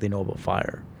don't even think they know about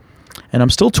Fire. And I'm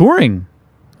still touring.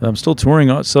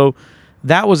 So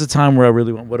that was a time where I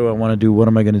really went, what do I want to do? What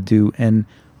am I going to do? And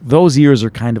those years are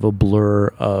kind of a blur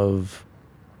of...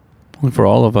 For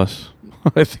all of us.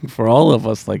 I think for all of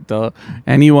us, like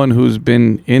anyone who's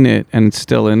been in it and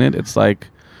still in it, it's like,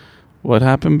 what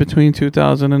happened between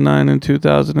 2009 and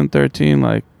 2013?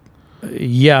 Like,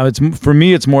 Yeah, for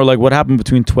me, it's more like what happened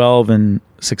between 12 and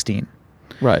 16.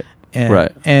 right. And,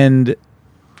 And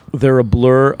they're a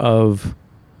blur of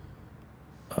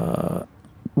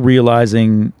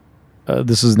realizing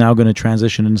this is now going to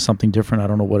transition into something different. I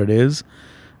don't know what it is.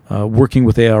 Working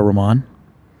with A.R. Rahman,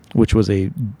 which was a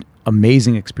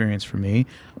amazing experience for me.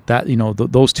 That,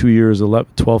 those 2 years,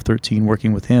 11, 12, 13,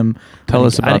 working with him. Tell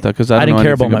us about that, because I didn't don't know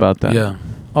care anything about that. Yeah.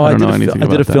 Oh, I don't know anything I did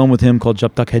about a that. film with him called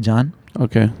Jab Tak Hai Jaan,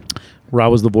 Okay. where I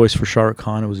was the voice for Shah Rukh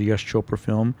Khan. It was a Yash Chopra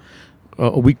film.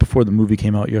 A week before the movie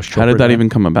came out, Yash Chopra How did that died. even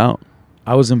come about?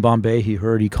 I was in Bombay. He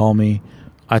called me.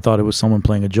 I thought it was someone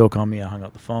playing a joke on me. I hung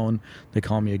up the phone. They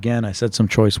called me again. I said some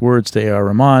choice words to A.R.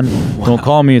 Rahman. Don't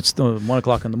call me. It's 1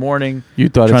 o'clock in the morning. You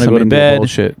thought Trying it's to some go to Indian bed.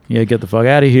 bullshit. Yeah, get the fuck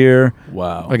out of here.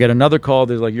 Wow. I get another call.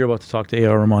 They're like, you're about to talk to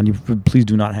A.R. Rahman. Please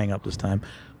do not hang up this time.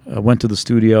 Went to the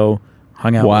studio,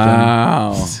 hung out with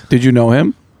Wow. Did you know him?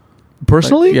 him.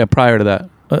 Personally? Like, yeah, prior to that.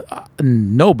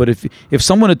 No, but if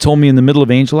someone had told me in the middle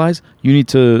of Angel Eyes, you need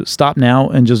to stop now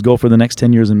and just go for the next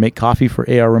 10 years and make coffee for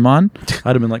A.R. Rahman,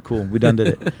 I'd have been like, cool, we done did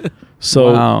it.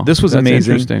 So Wow, this was that's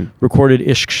amazing. interesting. Recorded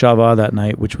Ishq Shava that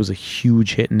night, which was a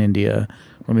huge hit in India.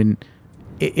 I mean,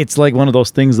 it's like one of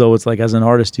those things, though. It's like, as an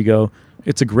artist, you go,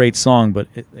 it's a great song, but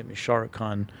Shah Rukh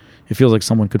Khan, it feels like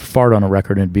someone could fart on a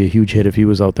record and it'd be a huge hit if he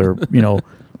was out there, in Right.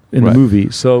 the movie.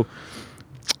 So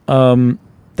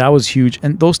that was huge.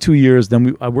 And those 2 years,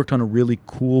 then I worked on a really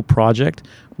cool project,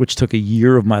 which took a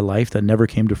year of my life that never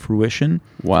came to fruition,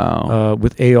 Wow.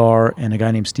 with AR and a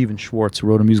guy named Steven Schwartz, who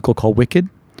wrote a musical called Wicked.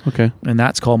 Okay. And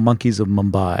that's called Monkeys of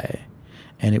Mumbai.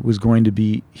 And it was going to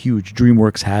be huge.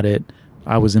 DreamWorks had it.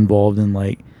 I was involved in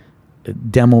like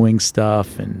demoing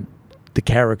stuff and the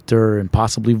character and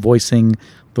possibly voicing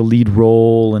the lead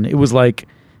role. And it was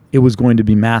going to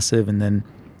be massive. And then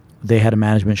they had a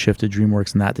management shift at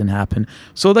DreamWorks and that didn't happen.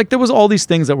 So like there was all these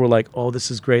things that were like, oh, this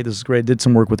is great. Did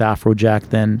some work with Afrojack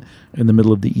then in the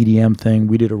middle of the EDM thing.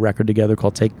 We did a record together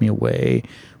called Take Me Away,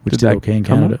 which did that okay in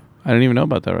come Canada. out? I didn't even know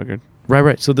about that record.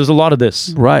 Right. So there's a lot of this.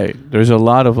 Right. There's a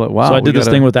lot of like, wow. So I did this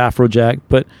thing with Afrojack,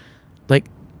 but like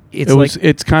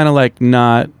It's kind of like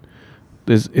not.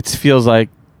 It feels like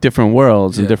different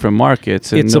worlds and different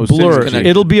markets. And it's a no blur. synergy.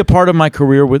 It'll be a part of my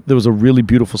career. There was a really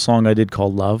beautiful song I did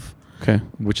called Love, Okay.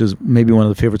 which is maybe one of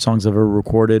the favorite songs I've ever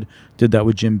recorded. Did that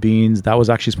with Jim Beans. That was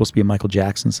actually supposed to be a Michael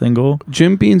Jackson single.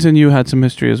 Jim Beans and you had some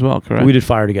history as well, correct? We did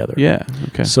Fire together. Yeah.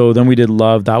 Okay. So then we did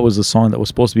Love. That was a song that was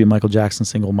supposed to be a Michael Jackson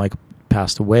single. Mike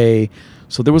passed away.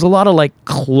 So there was a lot of like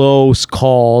close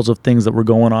calls of things that were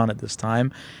going on at this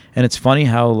time. And it's funny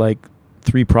how like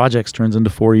 3 projects turns into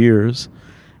 4 years.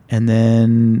 And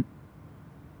then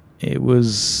it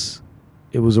was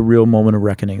a real moment of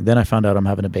reckoning. Then I found out I'm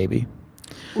having a baby.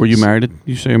 Were you married?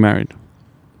 You say you're married.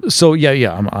 So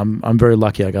yeah. I'm very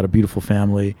lucky. I got a beautiful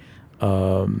family. But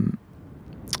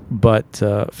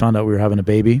found out we were having a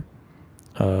baby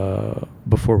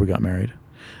before we got married.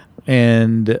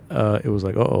 And it was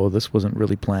like, this wasn't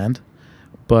really planned.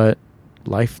 But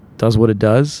life does what it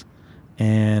does.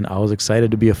 And I was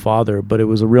excited to be a father. But it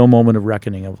was a real moment of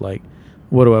reckoning of like,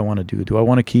 what do I want to do? Do I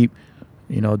want to keep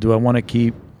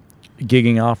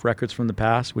gigging off records from the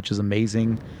past, which is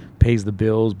amazing, pays the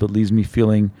bills, but leaves me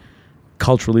feeling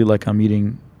culturally like I'm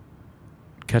eating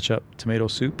ketchup tomato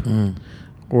soup?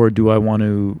 Or do I want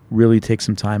to really take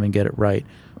some time and get it right?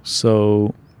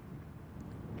 So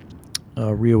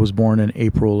Ria was born in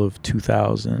April of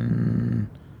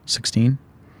 2016.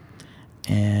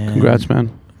 And Congrats,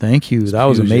 man. Thank you. That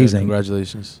was Huge, yeah. amazing.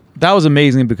 Congratulations. That was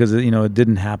amazing because it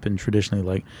didn't happen traditionally.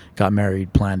 Like, got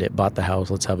married, planned it, bought the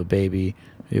house, let's have a baby.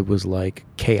 it was like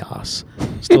chaos.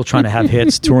 Still trying to have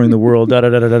hits, touring the world,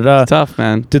 da-da-da-da-da. Tough,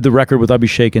 man. Did the record with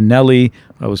Abhishek and Nelly.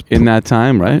 I was In that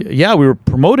time, right? Yeah, we were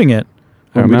promoting it.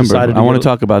 I remember. I want to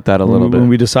talk about that a little bit. When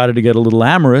we decided to get a little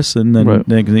amorous, and then, Right.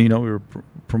 then we were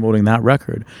promoting that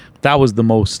record. That was the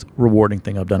most rewarding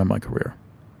thing I've done in my career.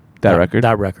 That record?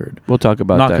 That record. We'll talk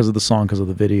about Not that. because of the song, because of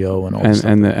the video and all and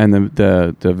stuff. and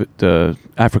the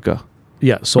Africa.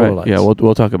 Yeah, Solar Right. Lights. Yeah,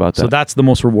 we'll talk about that. So that's the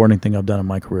most rewarding thing I've done in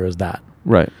my career is that.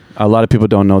 Right. A lot of people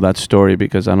don't know that story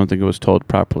because I don't think it was told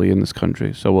properly in this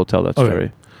country. So we'll tell that Okay.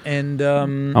 story. And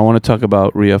I want to talk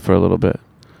about Rhea for a little bit.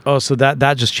 so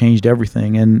that just changed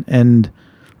everything. And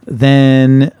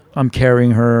then I'm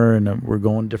carrying her, and we're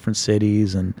going to different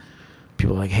cities, and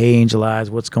people are like, "Hey, Angel Eyes,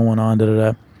 what's going on?" Da da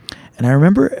da. And I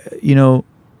remember, you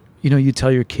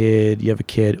tell your kid, you have a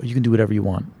kid, you can do whatever you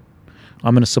want.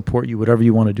 I'm going to support you, whatever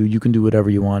you want to do. You can do whatever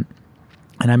you want.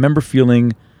 And I remember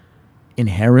feeling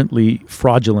inherently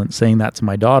fraudulent saying that to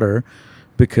my daughter,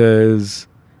 because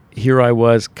here I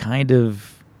was kind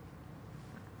of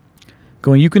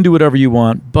going, you can do whatever you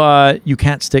want, but you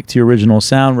can't stick to your original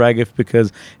sound, Raghav,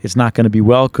 because it's not going to be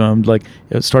welcomed. Like,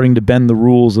 starting to bend the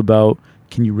rules about,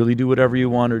 can you really do whatever you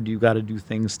want, or do you got to do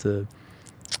things to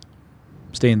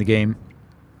stay in the game?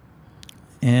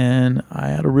 And I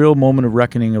had a real moment of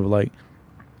reckoning of like,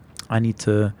 I need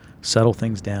to settle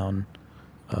things down,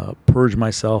 purge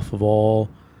myself of all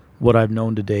what I've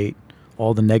known to date,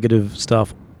 all the negative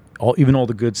stuff, even all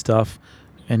the good stuff,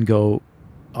 and go,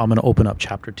 I'm going to open up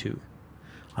chapter 2.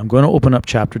 I'm going to open up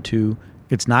chapter 2.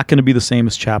 It's not going to be the same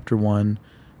as chapter 1.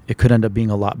 It could end up being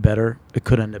a lot better. It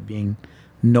could end up being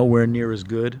nowhere near as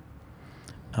good.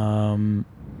 And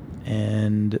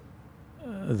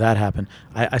that happened.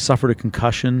 I suffered a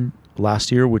concussion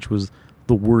last year, which was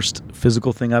the worst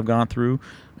physical thing I've gone through.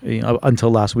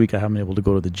 Until last week, I haven't been able to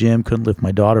go to the gym, couldn't lift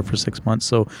my daughter for 6 months.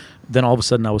 So then all of a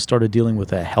sudden I was started dealing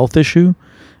with a health issue.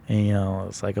 And,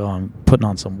 it's like, I'm putting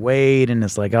on some weight, and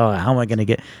it's like, how am I going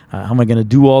to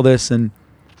do all this? And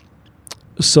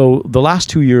so the last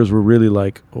 2 years were really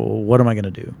like, what am I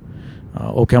going to do?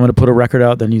 Okay, I'm going to put a record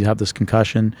out. Then you have this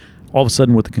concussion. All of a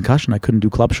sudden with the concussion, I couldn't do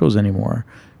club shows anymore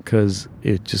because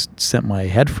it just sent my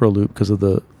head for a loop because of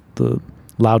the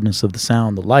loudness of the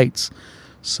sound, the lights.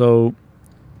 So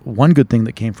one good thing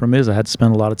that came from it is I had to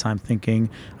spend a lot of time thinking.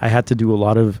 I had to do a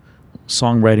lot of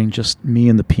songwriting, just me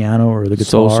and the piano or the guitar.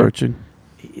 Soul searching.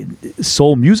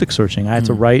 Soul music searching. I had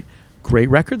to write great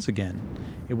records again.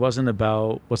 It wasn't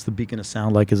about what's the beat going to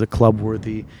sound like. Is it club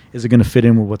worthy? Is it going to fit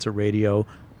in with what's a radio?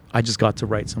 I just got to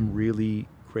write some really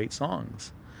great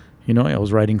songs. I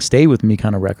was writing Stay With Me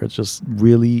kind of records, just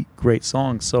really great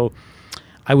songs. So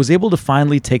I was able to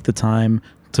finally take the time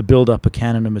to build up a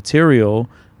canon of material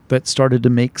that started to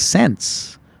make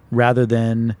sense rather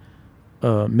than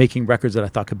making records that I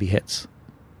thought could be hits.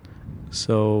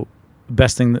 So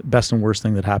best and worst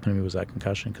thing that happened to me was that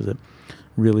concussion, because it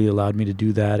really allowed me to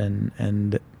do that.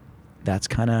 And that's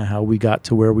kind of how we got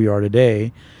to where we are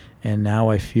today. And now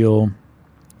I feel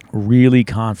really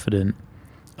confident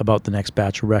about the next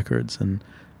batch of records, and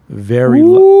very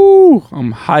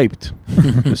I'm hyped.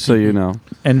 Just so you know.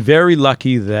 And very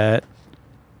lucky that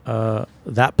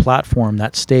that platform,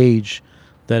 that stage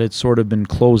that had sort of been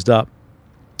closed up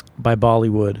by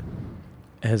Bollywood,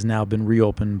 has now been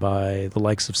reopened by the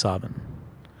likes of Savan.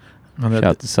 Shout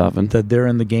out to Savan. That they're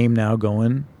in the game now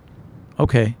going,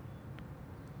 okay,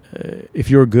 if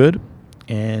you're good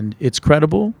and it's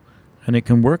credible and it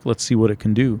can work, let's see what it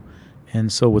can do. And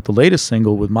so with the latest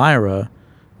single with Myra,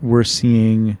 we're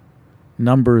seeing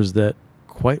numbers that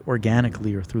quite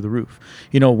organically are through the roof.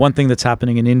 One thing that's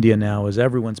happening in India now is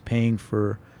everyone's paying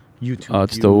for YouTube. Oh,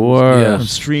 it's the worst. And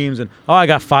streams, and I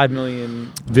got 5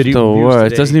 million It's video the views worst.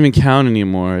 today. It doesn't even count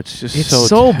anymore. It's just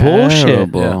so bullshit.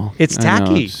 terrible. Yeah. It's I know,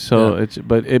 tacky.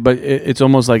 It's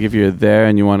almost like if you're there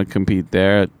and you want to compete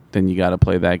there, then you got to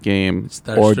play that game, It's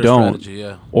that or extra don't, strategy,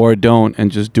 yeah. or don't,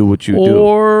 and just do what you do.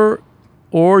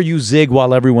 Or you zig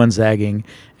while everyone's zagging,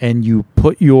 and you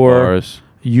put your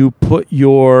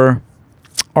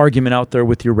argument out there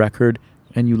with your record,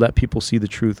 and you let people see the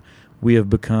truth. We've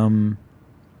become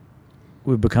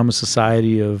a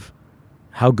society of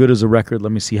how good is a record?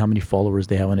 Let me see how many followers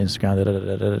they have on Instagram. Da, da,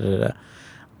 da, da, da, da.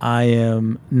 I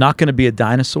am not going to be a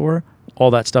dinosaur. All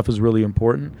that stuff is really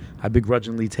important. I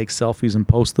begrudgingly take selfies and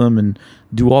post them and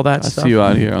do all that stuff. I see you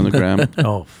out here on the gram.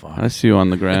 Oh, fuck. I see you on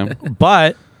the gram.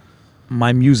 But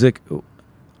my music,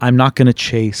 I'm not going to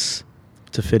chase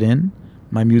to fit in.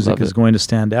 My music Love is it. going to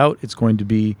stand out. It's going to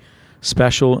be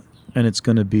special, and it's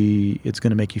going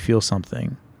to make you feel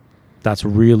something. That's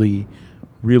really,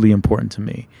 really important to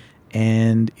me.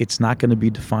 And it's not going to be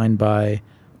defined by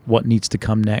what needs to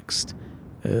come next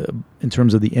in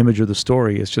terms of the image or the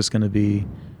story, it's just going to be.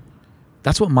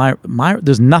 That's what Myra.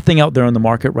 There's nothing out there on the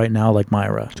market right now like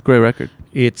Myra. It's a great record.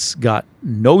 It's got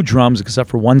no drums except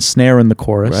for one snare in the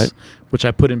chorus, Right. which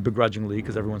I put in begrudgingly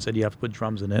because everyone said you have to put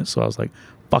drums in it. So I was like,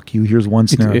 "Fuck you! Here's one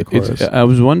snare in the chorus." I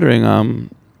was wondering, and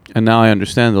now I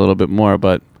understand a little bit more,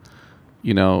 but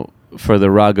for the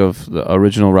Raghav, the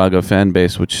original Raghav fan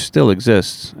base, which still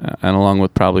exists, and along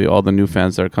with probably all the new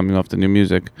fans that are coming off the new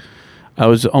music, I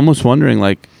was almost wondering,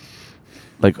 like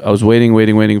I was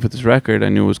waiting for this record. I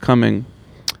knew it was coming,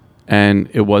 and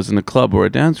it wasn't a club or a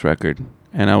dance record,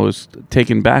 and I was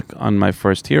taken back on my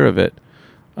first hear of it,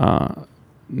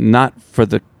 not for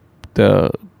the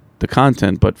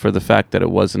content, but for the fact that it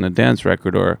wasn't a dance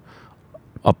record or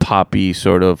a poppy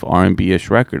sort of R&B-ish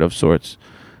record of sorts.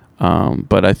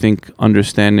 But I think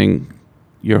understanding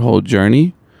your whole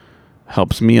journey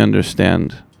helps me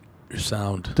understand Your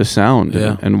sound. the sound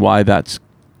Yeah. and why that's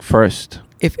first.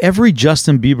 If every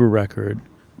Justin Bieber record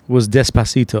was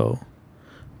Despacito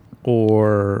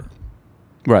or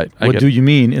Right. What Do You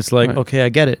Mean? It's like, Right. okay, I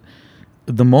get it.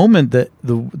 The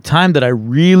time that I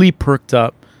really perked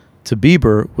up to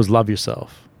Bieber was Love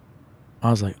Yourself. I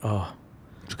was like, oh,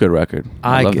 It's a good record.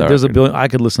 I love that there's record. a billion. I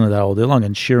could listen to that all day long.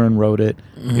 And Sheeran wrote it.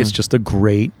 Mhm. It's just a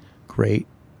great, great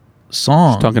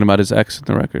song. He's talking about his ex in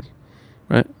the record,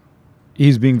 right?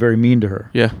 He's being very mean to her.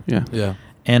 Yeah. Yeah.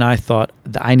 And I thought,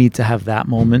 I need to have that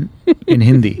moment in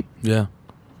Hindi, Yeah.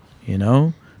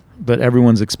 But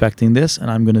everyone's expecting this,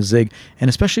 and I'm going to zig. And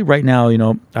especially right now,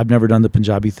 I've never done the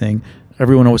Punjabi thing.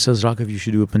 Everyone always says, Raghav, you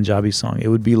should do a Punjabi song. It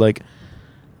would be like,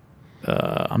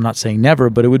 I'm not saying never,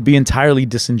 but it would be entirely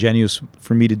disingenuous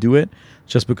for me to do it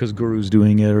just because Guru's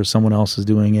doing it or someone else is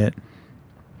doing it.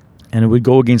 And it would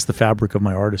go against the fabric of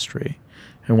my artistry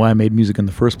and why I made music in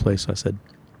the first place. So I said,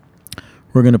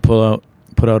 we're going to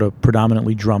put out a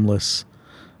predominantly drumless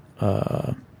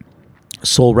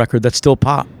soul record that's still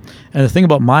pop. And the thing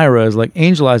about Myra is like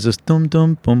Angel Eyes is dum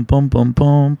dum bum bum bum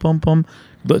bum bum bum.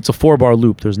 But it's a 4-bar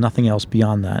loop. There's nothing else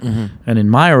beyond that. Mhm. And in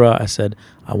Myra, I said,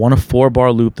 I want a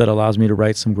 4-bar loop that allows me to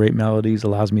write some great melodies,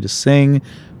 allows me to sing,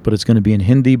 but it's going to be in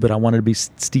Hindi, but I want it to be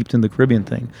steeped in the Caribbean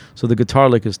thing. So the guitar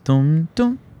lick is dum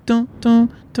dum dum dum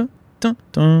dum dum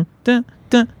dum dum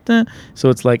dum dum. So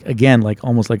it's like, again, like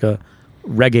almost like a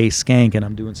reggae skank, and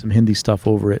I'm doing some Hindi stuff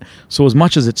over it. So as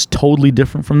much as it's totally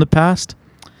different from the past,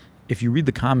 if you read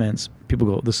the comments, people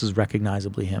go, this is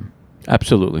recognizably him.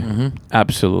 Absolutely. Mhm.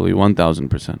 Absolutely.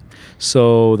 1,000%.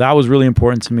 So that was really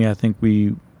important to me. I think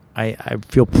I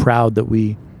feel proud that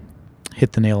we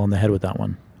hit the nail on the head with that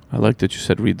one. I like that you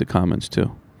said read the comments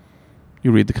too.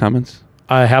 You read the comments?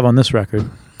 I have on this record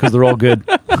because they're all good.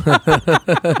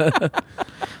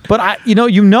 But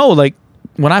like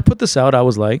when I put this out, I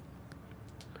was like,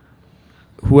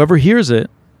 whoever hears it,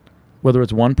 whether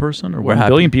it's one person or We're 1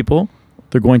 billion happy. people,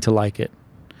 they're going to like it.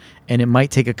 And it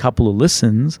might take a couple of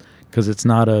listens because it's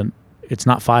not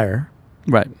fire.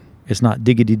 Right. It's not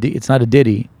diggity. It's not a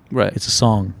ditty. Right. It's a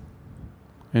song.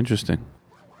 Interesting.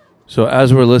 So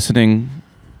as we're listening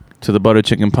to the Butter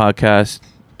Chicken podcast,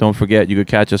 don't forget you could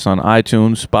catch us on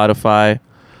iTunes, Spotify,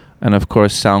 and of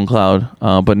course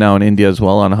SoundCloud, but now in India as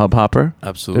well on Hubhopper.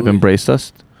 Absolutely. They've embraced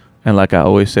us. And like I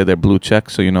always say, they're blue check,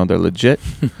 so you know they're legit.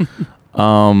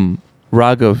 Raghav,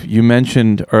 you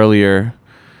mentioned earlier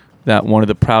that one of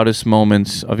the proudest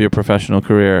moments of your professional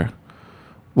career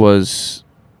was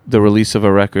the release of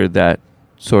a record that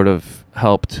sort of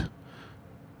helped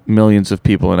millions of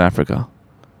people in Africa.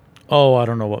 Oh, I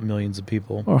don't know what millions of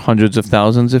people. Or hundreds of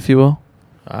thousands, if you will.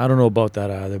 I don't know about that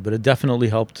either, but it definitely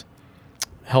helped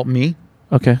me.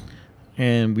 Okay.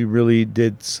 And we really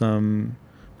did some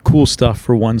cool stuff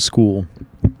for one school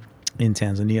in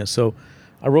Tanzania. So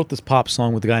I wrote this pop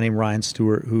song with a guy named Ryan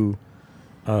Stewart, who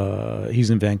he's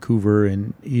in Vancouver,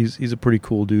 and he's a pretty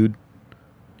cool dude.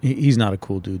 He's not a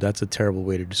cool dude. That's a terrible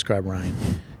way to describe Ryan.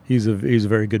 He's a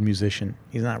very good musician.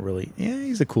 He's not really. Yeah,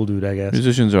 he's a cool dude, I guess.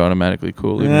 Musicians are automatically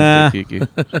cool. Even Nah. if they're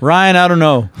kiki. Ryan, I don't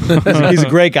know. He's a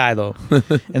great guy though.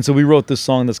 And so we wrote this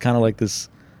song that's kind of like this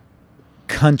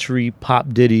country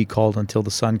pop ditty called "Until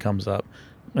the Sun Comes Up,"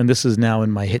 and this is now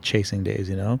in my hit chasing days.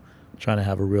 Trying to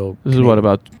have a real. This is what,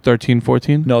 about 13,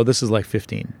 14? No, this is like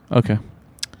 15. Okay.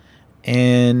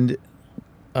 And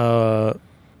so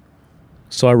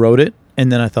I wrote it, and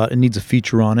then I thought it needs a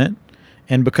feature on it.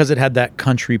 And because it had that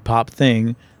country pop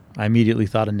thing, I immediately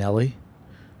thought of Nelly,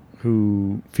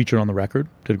 who featured on the record,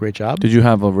 did a great job. Did you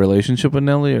have a relationship with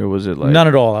Nelly, or was it like... None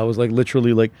at all. I was like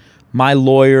literally like my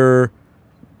lawyer,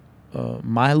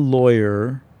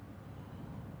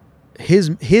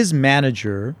 his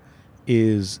manager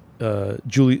is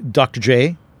Dr.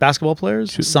 J, basketball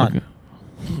player's son.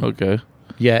 Okay.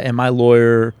 Yeah, and my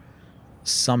lawyer,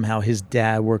 somehow his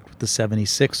dad worked with the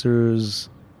 76ers.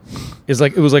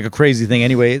 It was like a crazy thing.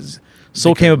 Anyways,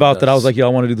 so it came about that I was like, yo, I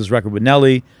want to do this record with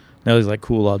Nelly. Nelly's like,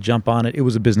 cool, I'll jump on it. It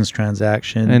was a business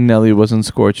transaction. And Nelly wasn't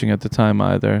scorching at the time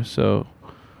either, so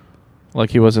like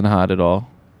he wasn't hot at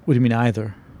all. What do you mean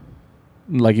either?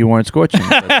 Like you weren't scorching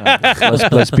at the time.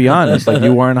 Let's be honest. Like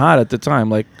you weren't hot at the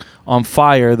time. Like on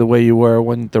fire the way you were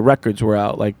when the records were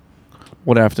out, like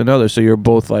one after another. So you're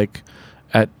both like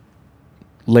at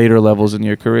later levels in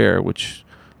your career, which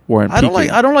weren't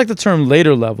peaking. I don't like the term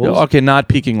later levels. Okay, not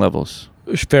peaking levels.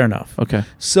 Fair enough. Okay.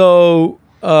 So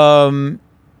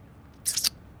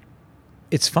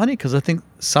it's funny because I think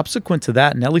subsequent to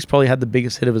that, Nelly's probably had the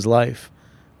biggest hit of his life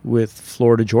with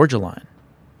Florida Georgia Line.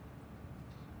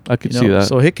 I could see that.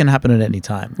 So a hit can happen at any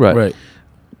time. Right.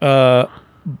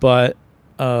 But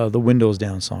the Windows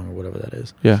Down song or whatever that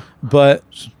is. Yeah. But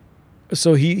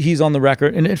so he's on the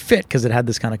record, and it fit because it had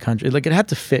this kind of country. Like it had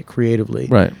to fit creatively.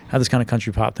 Right. Had this kind of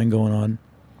country pop thing going on.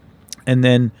 And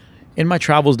then in my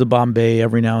travels to Bombay,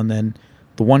 every now and then,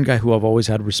 the one guy who I've always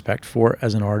had respect for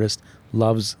as an artist,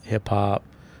 loves hip hop,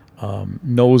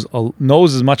 knows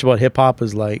as much about hip hop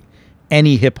as like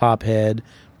any hip hop head,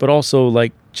 but also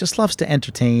like just loves to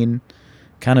entertain,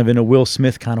 kind of in a Will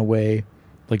Smith kind of way,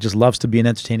 like just loves to be an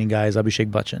entertaining guy, is Abhishek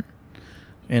Bachchan.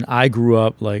 And I grew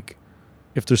up like,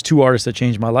 if there's two artists that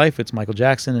changed my life, it's Michael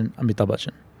Jackson and Amitabh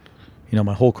Bachchan. You know,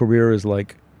 my whole career is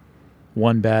like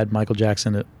one bad Michael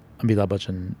Jackson, Amitabh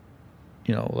Bachchan,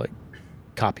 you know, like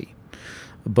copy.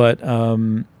 But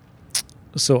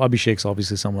so Abhishek's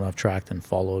obviously someone I've tracked and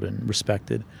followed and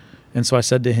respected. And so I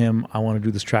said to him, I want to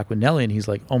do this track with Nelly. And he's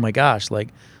like, oh my gosh, like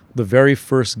the very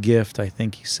first gift, I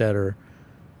think he said, or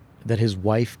that his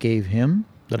wife gave him,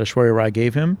 that Aishwarya Rai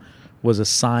gave him, was a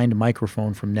signed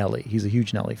microphone from Nelly. He's a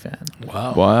huge Nelly fan.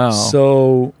 Wow.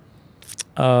 So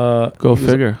Go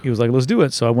figure. He was like, let's do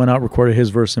it. So I went out, recorded his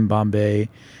verse in Bombay.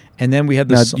 And then we had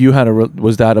this. Now, you had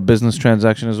was that a business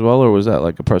transaction as well, or was that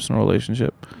like a personal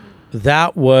relationship?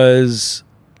 That was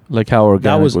like how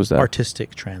organic was that?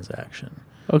 Artistic transaction.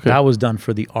 Okay, that was done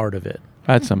for the art of it.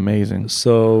 That's amazing.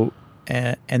 So,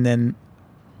 and then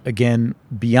again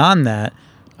beyond that,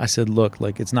 I said, look,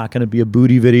 like it's not going to be a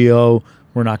booty video.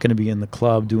 We're not going to be in the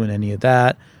club doing any of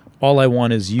that. All I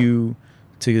want is you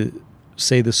to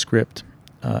say the script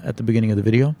at the beginning of the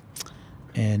video,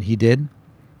 and he did,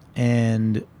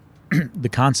 and. The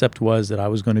concept was that I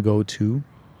was going to go to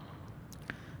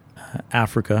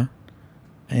Africa,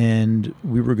 and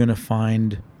we were going to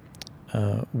find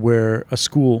where a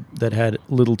school that had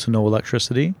little to no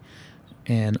electricity,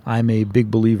 and I'm a big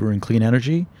believer in clean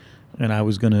energy, and I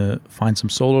was going to find some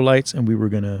solar lights, and we were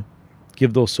going to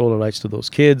give those solar lights to those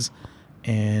kids,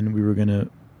 and we were going to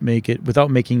make it,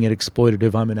 without making it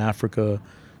exploitative, I'm in Africa,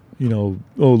 you know,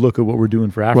 oh, look at what we're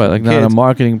doing for Africa. Right, like kids. not a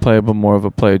marketing play, but more of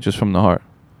a play just from the heart.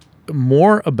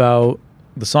 More about,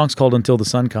 the song's called Until the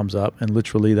Sun Comes Up, and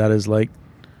literally that is like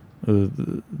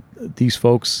these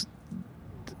folks,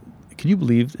 can you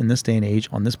believe in this day and age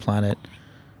on this planet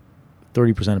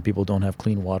 30% of people don't have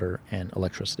clean water and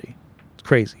electricity? It's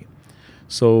crazy.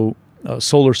 So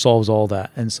solar solves all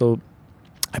that. And so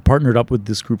I partnered up with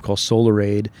this group called Solar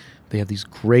Aid. They have these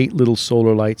great little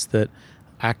solar lights that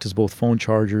act as both phone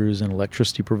chargers and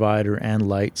electricity provider and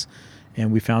lights,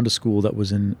 and we found a school that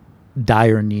was in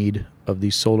dire need of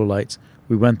these solar lights.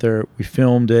 We went there, we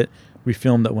filmed it. We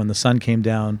filmed that when the sun came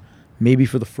down, maybe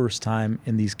for the first time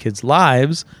in these kids'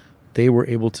 lives, they were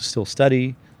able to still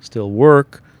study, still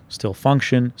work, still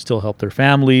function, still help their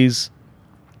families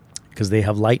because they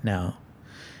have light now.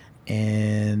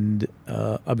 And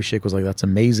Abhishek was like, that's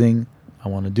amazing. I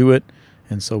want to do it.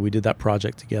 And so we did that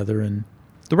project together, and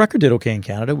the record did okay in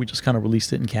Canada. We just kind of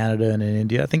released it in Canada and in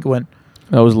India. I think it went...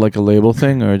 That was like a label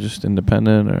thing or just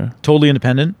independent or? Totally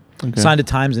independent. Okay. Signed to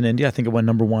Times in India. I think it went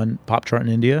 #1 pop chart in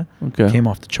India. Okay. Came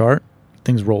off the chart.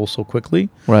 Things roll so quickly.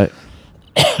 Right.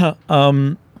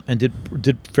 And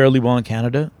did fairly well in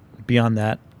Canada. Beyond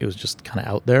that, it was just kind of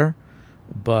out there.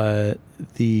 But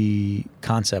the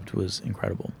concept was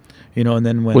incredible. You know, and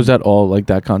then when... Was that all, like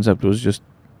that concept was just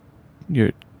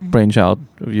your brainchild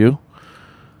of you?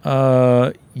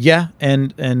 Yeah.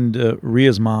 And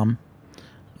Ria's mom...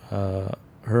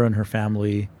 her and her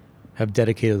family have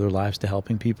dedicated their lives to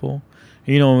helping people.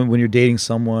 And, you know, when you're dating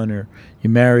someone or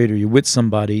you're married or you're with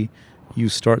somebody, you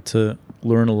start to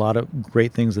learn a lot of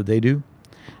great things that they do.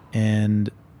 And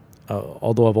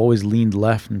although I've always leaned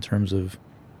left in terms of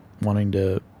wanting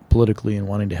to politically and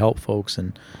wanting to help folks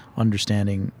and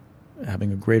understanding,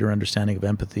 having a greater understanding of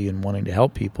empathy and wanting to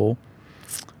help people,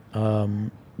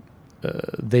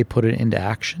 they put it into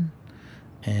action.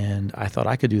 And I thought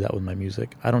I could do that with my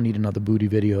music. I don't need another booty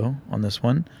video on this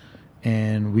one.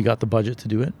 And we got the budget to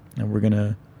do it, and we're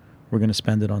gonna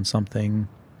spend it on something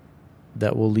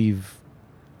that will leave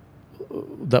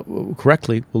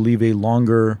a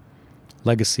longer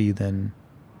legacy than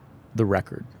the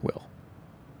record will.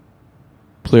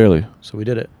 Clearly. So we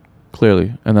did it.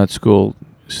 Clearly. And that school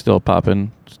still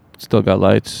popping, still got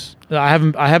lights. I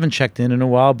haven't checked in a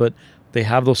while, but they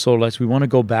have those solar lights. We want to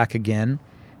go back again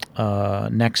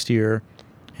next year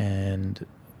and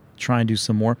try and do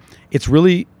some more. It's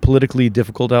really politically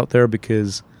difficult out there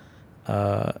because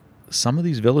some of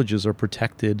these villages are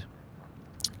protected.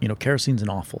 You know, kerosene's an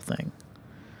awful thing.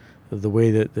 The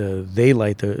way that they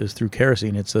light is through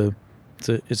kerosene. It's a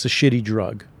shitty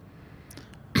drug.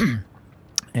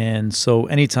 And so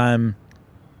anytime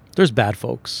there's bad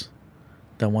folks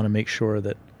that want to make sure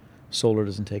that solar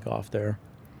doesn't take off there,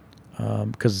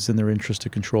 because it's in their interest to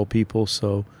control people.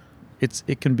 So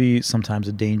it can be sometimes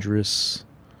a dangerous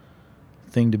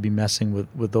thing to be messing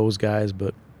with those guys,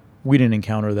 but we didn't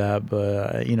encounter that.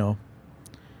 But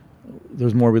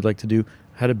there's more we'd like to do.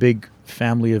 Had a big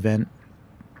family event,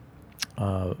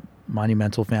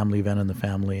 monumental family event in the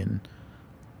family, and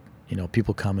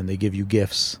people come and they give you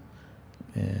gifts,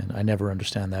 and I never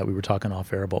understand that. We were talking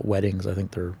off air about weddings. I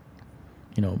think they're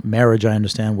marriage, I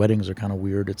understand. Weddings are kind of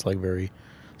weird. It's like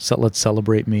let's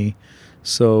celebrate me.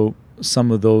 So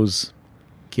some of those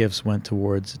gifts went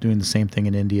towards doing the same thing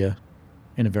in India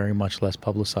in a very much less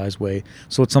publicized way.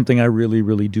 So it's something I really,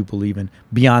 really do believe in.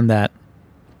 Beyond that,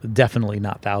 definitely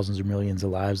not thousands or millions of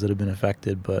lives that have been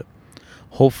affected, but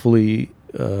hopefully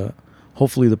the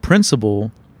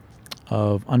principle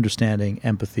of understanding,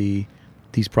 empathy,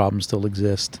 these problems still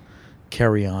exist,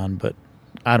 carry on. But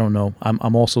I don't know.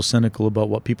 I'm also cynical about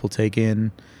what people take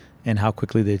in and how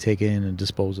quickly they take it in and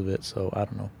dispose of it. So I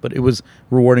don't know. But it was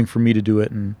rewarding for me to do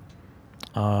it, and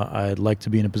I'd like to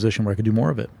be in a position where I could do more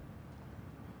of it.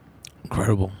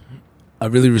 Incredible. I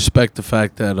really respect the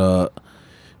fact that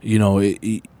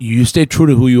you stay true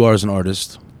to who you are as an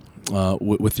artist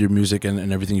with your music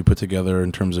and everything you put together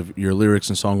in terms of your lyrics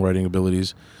and songwriting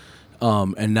abilities.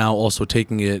 And now also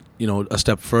taking it, a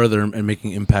step further and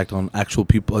making impact on actual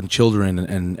people and children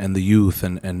and the youth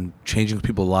and changing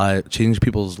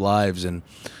people's lives and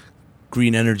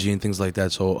green energy and things like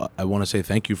that. So I want to say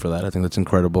thank you for that. I think that's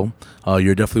incredible.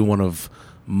 You're definitely one of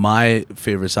my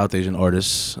favorite South Asian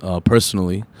artists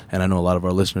personally, and I know a lot of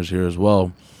our listeners here as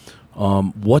well.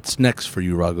 What's next for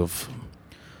you, Raghav?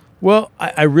 Well,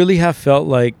 I really have felt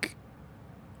like,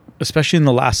 especially in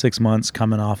the last 6 months,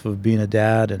 coming off of being a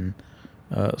dad and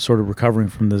sort of recovering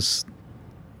from this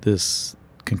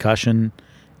concussion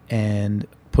and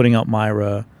putting out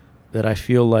Myra, that I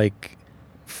feel like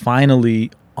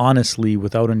finally, honestly,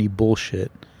 without any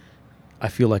bullshit, I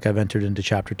feel like I've entered into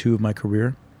chapter 2 of my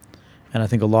career. And I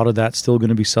think a lot of that's still going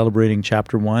to be celebrating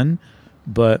chapter 1.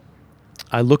 But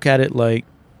I look at it like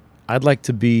I'd like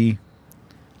to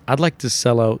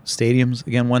sell out stadiums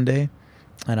again one day.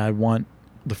 And I want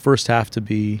the first half to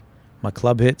be my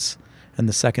club hits, and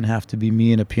the second half to be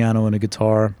me and a piano and a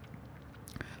guitar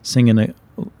singing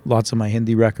lots of my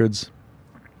Hindi records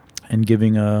and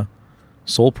giving a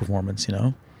soul performance,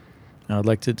 And I'd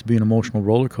like it to be an emotional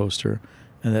roller coaster.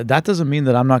 And that doesn't mean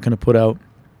that I'm not going to put out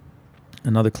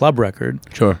another club record.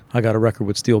 Sure. I got a record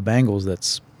with Steel Bangles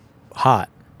that's hot.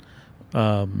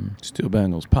 Steel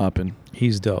Bangles popping.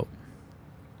 He's dope.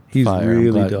 He's Fire.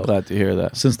 really I'm dope. glad to hear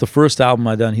that. Since the first album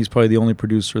I done, he's probably the only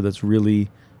producer that's really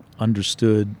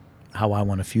understood how I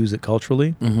want to fuse it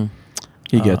culturally. Mm-hmm.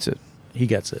 He gets it. He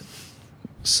gets it.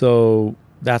 So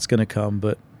that's going to come,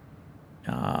 but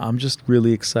I'm just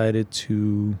really excited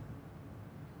to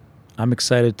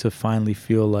finally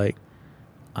feel like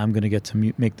I'm going to get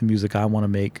to make the music I want to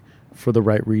make for the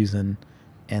right reason,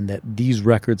 and that these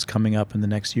records coming up in the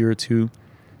next year or two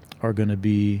are going to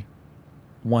be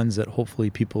ones that hopefully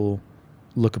people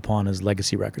look upon as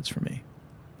legacy records for me.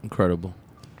 Incredible.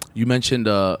 You mentioned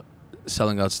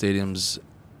selling out stadiums.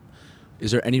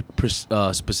 Is there any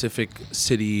specific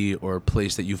city or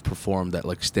place that you've performed that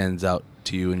stands out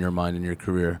to you in your mind in your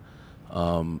career?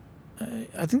 I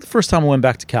think the first time I went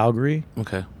back to Calgary,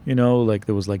 okay,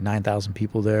 there was 9,000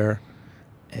 people there,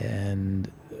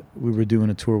 and we were doing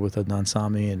a tour with Adnan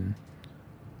Sami, and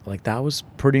that was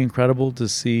pretty incredible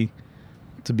to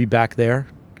be back there.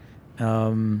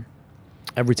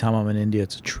 Every time I'm in India,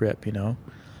 it's a trip,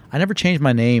 I never changed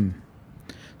my name.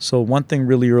 So one thing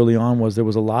really early on was there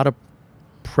was a lot of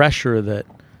pressure that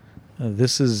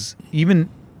this is, even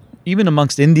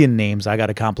amongst Indian names, I got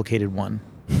a complicated one.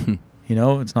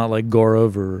 It's not like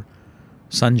Gaurav or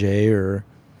Sanjay, or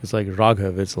it's like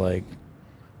Raghav. It's like,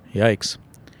 yikes.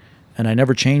 and I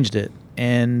never changed it.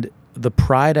 And the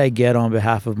pride I get on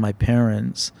behalf of my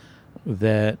parents,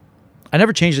 that I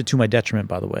never changed it to my detriment,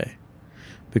 by the way,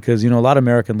 because, a lot of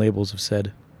American labels have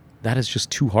said, that is just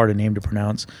too hard a name to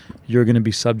pronounce. You're going to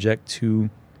be subject to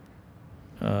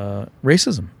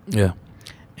racism. Yeah.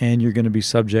 And you're going to be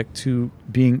subject to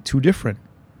being too different.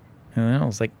 And I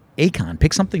was like, Akon,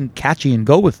 pick something catchy and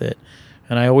go with it.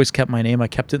 And I always kept my name. I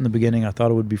kept it in the beginning. I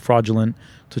thought it would be fraudulent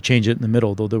to change it in the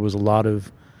middle, though there was a lot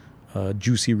of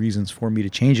juicy reasons for me to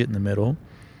change it in the middle.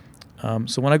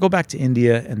 So when I go back to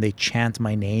India and they chant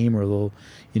my name, or they'll,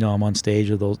 I'm on stage,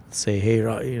 or they'll say, hey,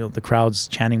 the crowd's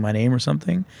chanting my name or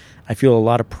something, I feel a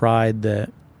lot of pride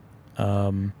that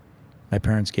my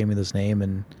parents gave me this name,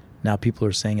 and now people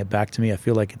are saying it back to me. I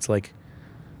feel like it's like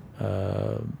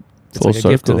a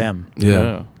gift to them.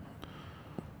 Yeah.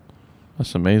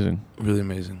 That's amazing. Really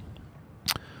amazing.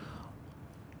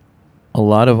 A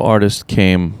lot of artists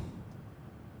came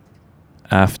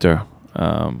after,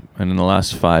 and in the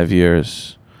last 5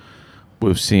 years,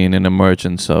 we've seen an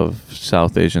emergence of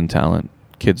South Asian talent,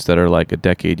 kids that are like a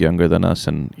decade younger than us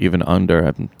and even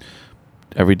under.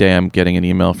 Every day I'm getting an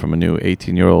email from a new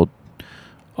 18-year-old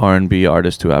R&B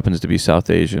artist who happens to be South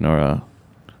Asian, or a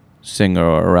singer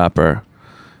or a rapper,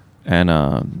 and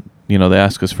they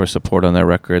ask us for support on their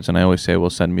records, and I always say, well,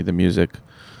 send me the music.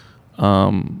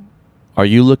 Are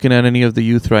you looking at any of the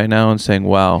youth right now and saying,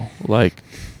 wow, like,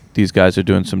 these guys are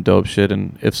doing some dope shit?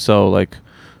 And if so, like,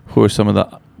 who are some of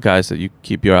the guys that you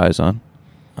keep your eyes on?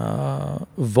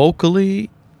 Vocally,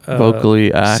 Sid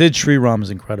Sriram is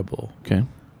incredible. Okay.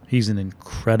 He's an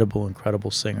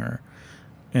incredible singer.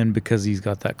 And because he's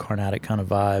got that Carnatic kind of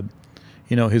vibe,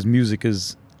 his music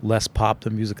is less pop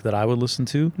than music that I would listen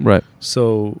to. Right.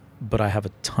 So, but I have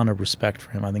a ton of respect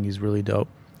for him. I think he's really dope.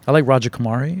 I like Raja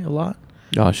Kumari a lot.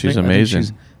 Oh, she's amazing.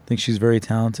 I think she's very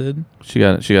talented. She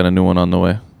got a new one on the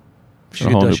way. A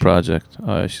whole new project.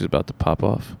 She's about to pop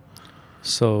off.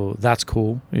 So that's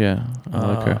cool. Yeah, I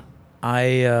like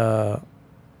her.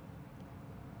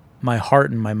 My heart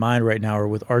and my mind right now are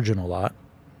with Arjun a lot.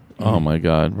 Oh my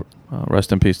God!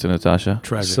 Rest in peace to Natasha.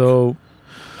 Tragic. So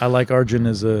I like Arjun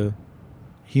as a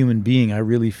human being. I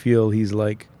really feel he's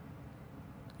like,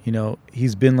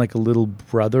 he's been like a little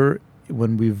brother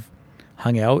when we've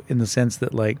hung out, in the sense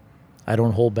that, like, I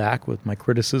don't hold back with my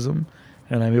criticism,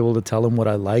 and I'm able to tell him what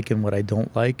I like and what I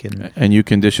don't like. And you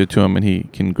can dish it to him, and he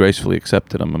can gracefully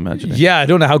accept it, I'm imagining. Yeah, I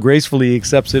don't know how gracefully he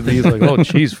accepts it, but he's like, oh,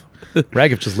 jeez,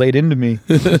 Raghav just laid into me.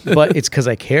 But it's because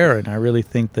I care, and I really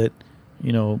think that,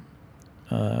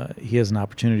 he has an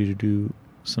opportunity to do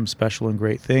some special and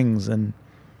great things. And,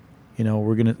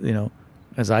 we're going to,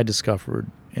 as I discovered,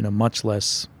 in a much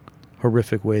less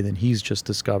horrific way than he's just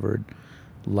discovered,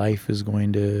 life is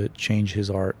going to change his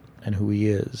art and who he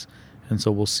is. And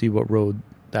so we'll see what road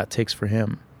that takes for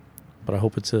him. But I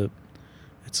hope it's a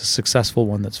successful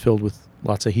one that's filled with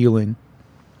lots of healing.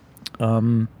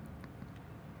 I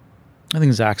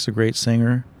think Zach's a great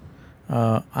singer.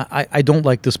 I don't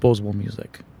like disposable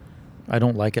music. I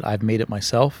don't like it. I've made it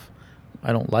myself.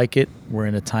 I don't like it. We're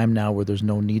in a time now where there's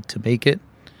no need to make it.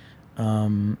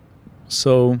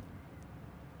 So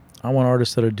I want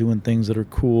artists that are doing things that are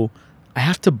cool. I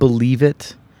have to believe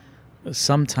it.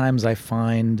 Sometimes I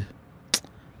find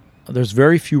there's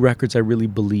very few records I really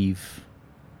believe,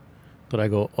 but I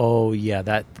go, oh yeah,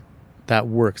 that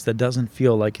works. That doesn't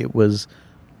feel like it was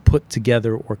put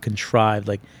together or contrived.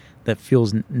 Like, that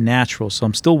feels natural. So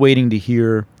I'm still waiting to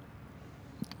hear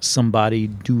somebody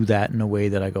do that in a way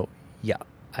that I go, yeah,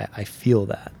 I feel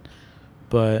that.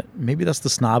 But maybe that's the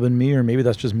snob in me, or maybe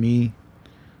that's just me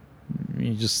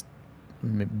just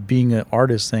being an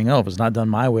artist saying, oh, if it's not done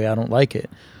my way, I don't like it.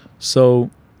 So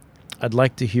I'd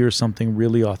like to hear something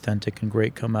really authentic and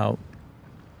great come out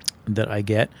that I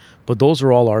get. But those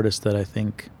are all artists that I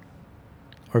think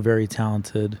are very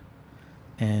talented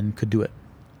and could do it.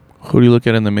 Who do you look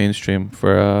at in the mainstream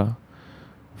for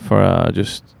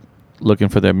just looking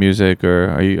for their music, or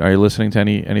are you listening to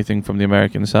anything from the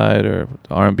American side, or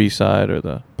the R&B side, or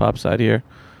the pop side here?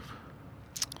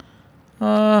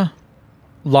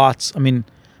 Lots. I mean,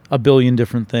 a billion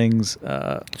different things.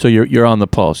 So you're on the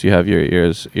pulse. You have your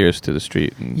ears to the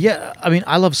street. Yeah, I mean,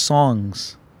 I love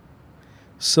songs.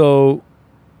 So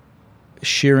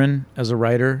Sheeran as a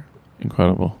writer,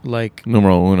 incredible. Like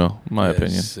numero uno, in my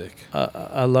opinion. Sick.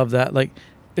 I love that. Like,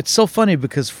 it's so funny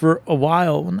because for a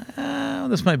while,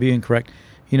 this might be incorrect.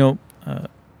 I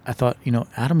thought,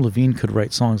 Adam Levine could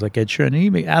write songs like Ed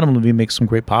Sheeran. Adam Levine makes some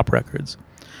great pop records,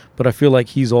 but I feel like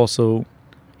he's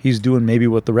doing maybe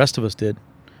what the rest of us did.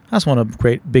 I just want a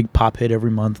great big pop hit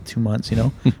every month, 2 months.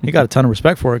 He got a ton of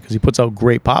respect for it because he puts out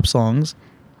great pop songs.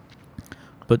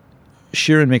 But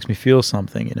Sheeran makes me feel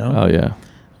something, you know? Oh, yeah.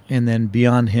 And then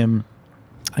beyond him,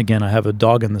 again, I have a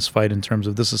dog in this fight in terms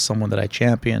of this is someone that I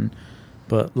champion,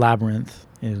 but Labyrinth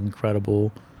is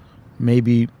incredible.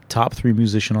 Maybe top 3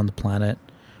 musician on the planet.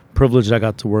 Privileged I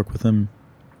got to work with him.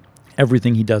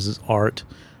 Everything he does is art,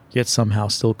 yet somehow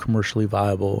still commercially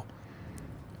viable.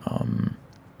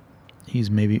 He's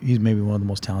maybe one of the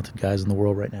most talented guys in the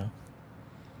world right now.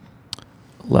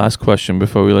 Last question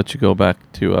before we let you go back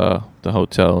to the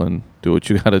hotel and do what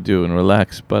you got to do and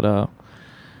relax. But,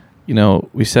 you know,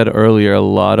 we said earlier a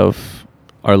lot of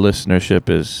our listenership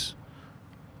is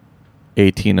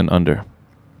 18 and under.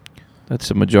 That's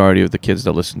the majority of the kids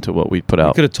that listen to what we put out.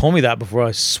 You could have told me that before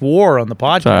I swore on the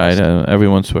podcast. It's all right.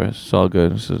 Everyone swears. It's all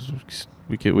good.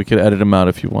 We could edit them out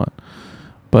if you want.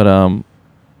 But,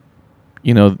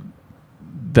 you know,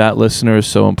 that listener is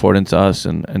so important to us.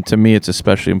 And to me, it's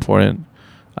especially important.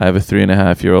 I have a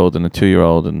 3.5-year-old and a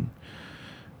 2-year-old. And,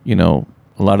 you know,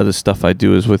 a lot of the stuff I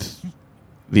do is with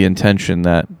the intention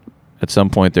that at some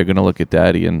point they're going to look at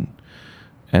daddy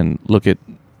and look at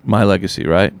my legacy,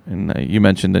 right? And you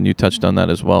mentioned and you touched on that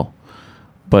as well.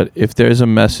 But if there's a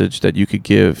message that you could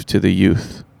give to the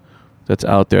youth that's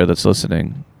out there that's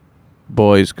listening,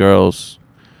 boys, girls,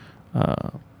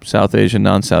 South Asian,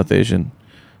 non-South Asian,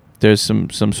 there's some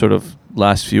sort of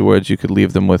last few words you could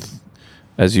leave them with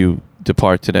as you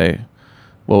depart today,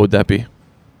 what would that be?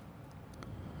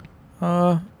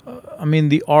 I mean,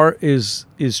 the art is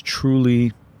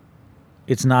truly,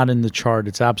 it's not in the chart.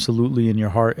 It's absolutely in your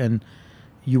heart. And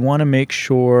you want to make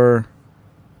sure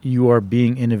you are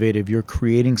being innovative. You're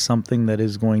creating something that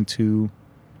is going to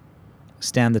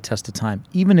stand the test of time,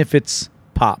 even if it's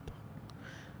pop.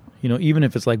 You know, even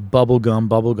if it's like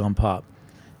bubblegum pop.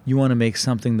 You want to make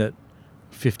something that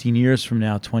 15 years from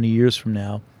now, 20 years from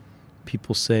now,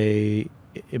 people say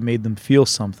it made them feel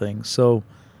something. So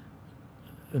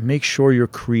make sure you're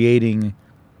creating,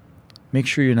 make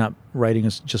sure you're not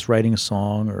just writing a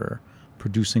song or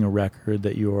producing a record,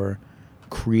 that you're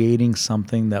creating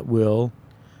something that will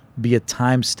be a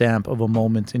timestamp of a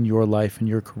moment in your life and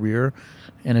your career.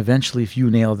 And eventually, if you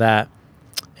nail that,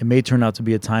 it may turn out to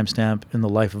be a timestamp in the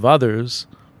life of others.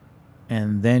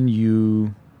 And then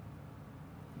you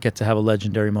get to have a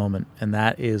legendary moment. And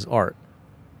that is art.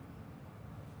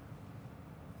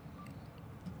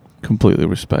 Completely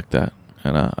respect that.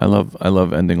 And I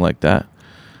love ending like that.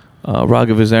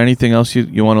 Raghav, is there anything else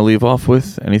you want to leave off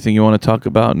with? Anything you want to talk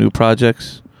about? New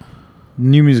projects?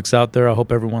 New music's out there. I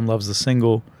hope everyone loves the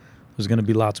single. There's going to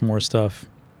be lots more stuff.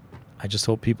 I just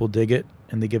hope people dig it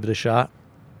and they give it a shot.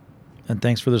 And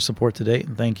thanks for their support today.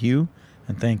 And thank you.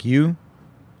 And thank you.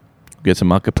 Get some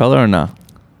acapella or not?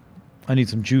 I need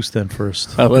some juice then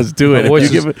first. Let's do it.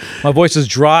 My voice is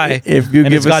dry. If you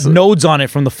and it's got nodes on it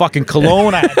from the fucking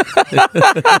cologne.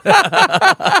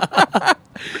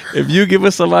 If you give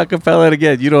us some acapella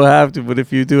again, you don't have to. But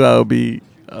if you do, I'll be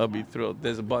thrilled.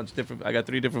 There's a bunch different. I got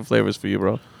 3 different flavors for you,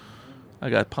 bro. I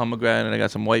got pomegranate and I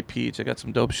got some white peach. I got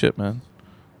some dope shit, man.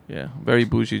 Yeah, very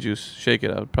bougie juice. Shake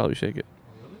it. I would probably shake it.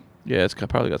 Yeah, it's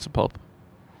probably got some pulp.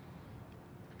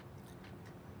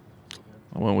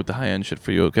 I went with the high-end shit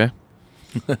for you, okay?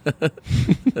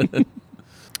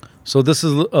 So this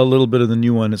is a little bit of the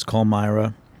new one. It's called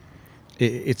Myra.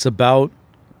 It's about,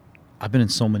 I've been in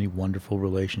so many wonderful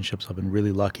relationships. I've been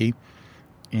really lucky.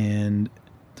 And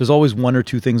there's always 1 or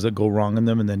 2 things that go wrong in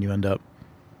them, and then you end up,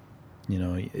 you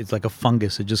know, it's like a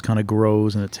fungus. It just kind of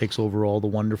grows and it takes over all the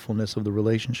wonderfulness of the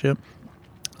relationship.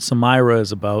 So Myra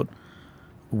is about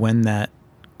when that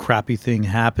crappy thing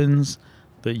happens,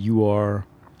 that you are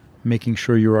making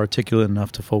sure you're articulate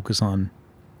enough to focus on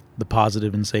the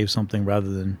positive and save something rather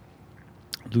than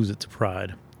lose it to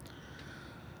pride.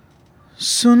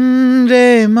 सुन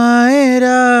रे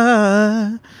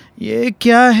मायरा ये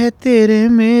क्या है तेरे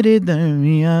मेरे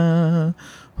दरमियाँ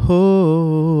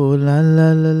हो ला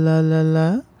ला ला ला ला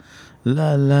ला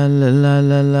ला ला ला ला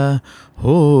ला ला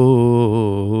हो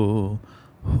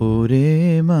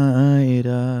रे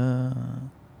Myra.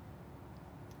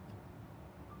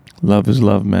 Love is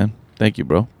love, man. Thank you,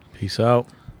 bro. Peace out.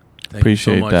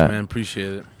 Appreciate you so much, that. man.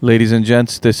 Appreciate it. Ladies and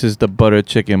gents, this is the Butter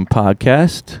Chicken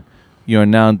Podcast. You are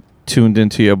now tuned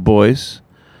into your boys,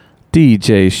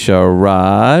 DJ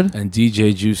Sharad And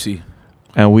DJ Juicy.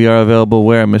 And we are available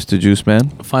where, Mr. Juice Man?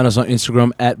 Find us on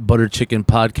Instagram at Butter Chicken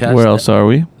Podcast. Where else are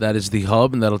we? That is the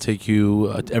hub, and that'll take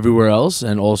you everywhere else.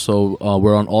 And also,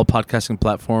 we're on all podcasting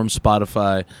platforms: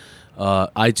 Spotify,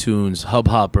 iTunes,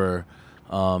 Hubhopper.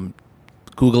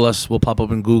 Google us. We'll pop up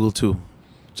in Google too.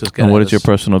 Just get And what at is your us.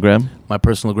 personal gram? My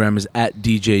personal gram is at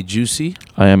DJ Juicy.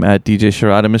 I am at DJ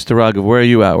Sharada. Mr. Raghav, where are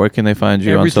you at? Where can they find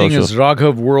you Everything on social? is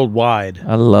Raghav worldwide.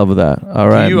 I love that. All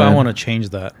right, you, man. I want to change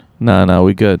that. No,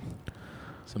 we good.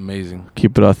 It's amazing.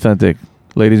 Keep it authentic.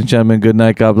 Ladies and gentlemen, good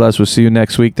night. God bless. We'll see you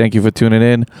next week. Thank you for tuning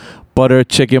in. Butter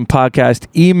Chicken Podcast.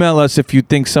 Email us if you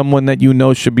think someone that you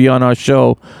know should be on our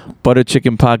show.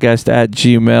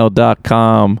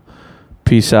 butterchickenpodcast@gmail.com.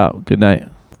 Peace out. Good night. Peace,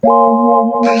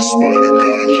 money,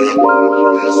 ganja. Peace, money,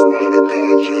 ganja.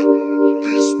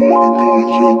 Peace, money,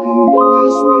 ganja.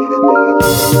 Peace, money,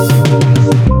 ganja.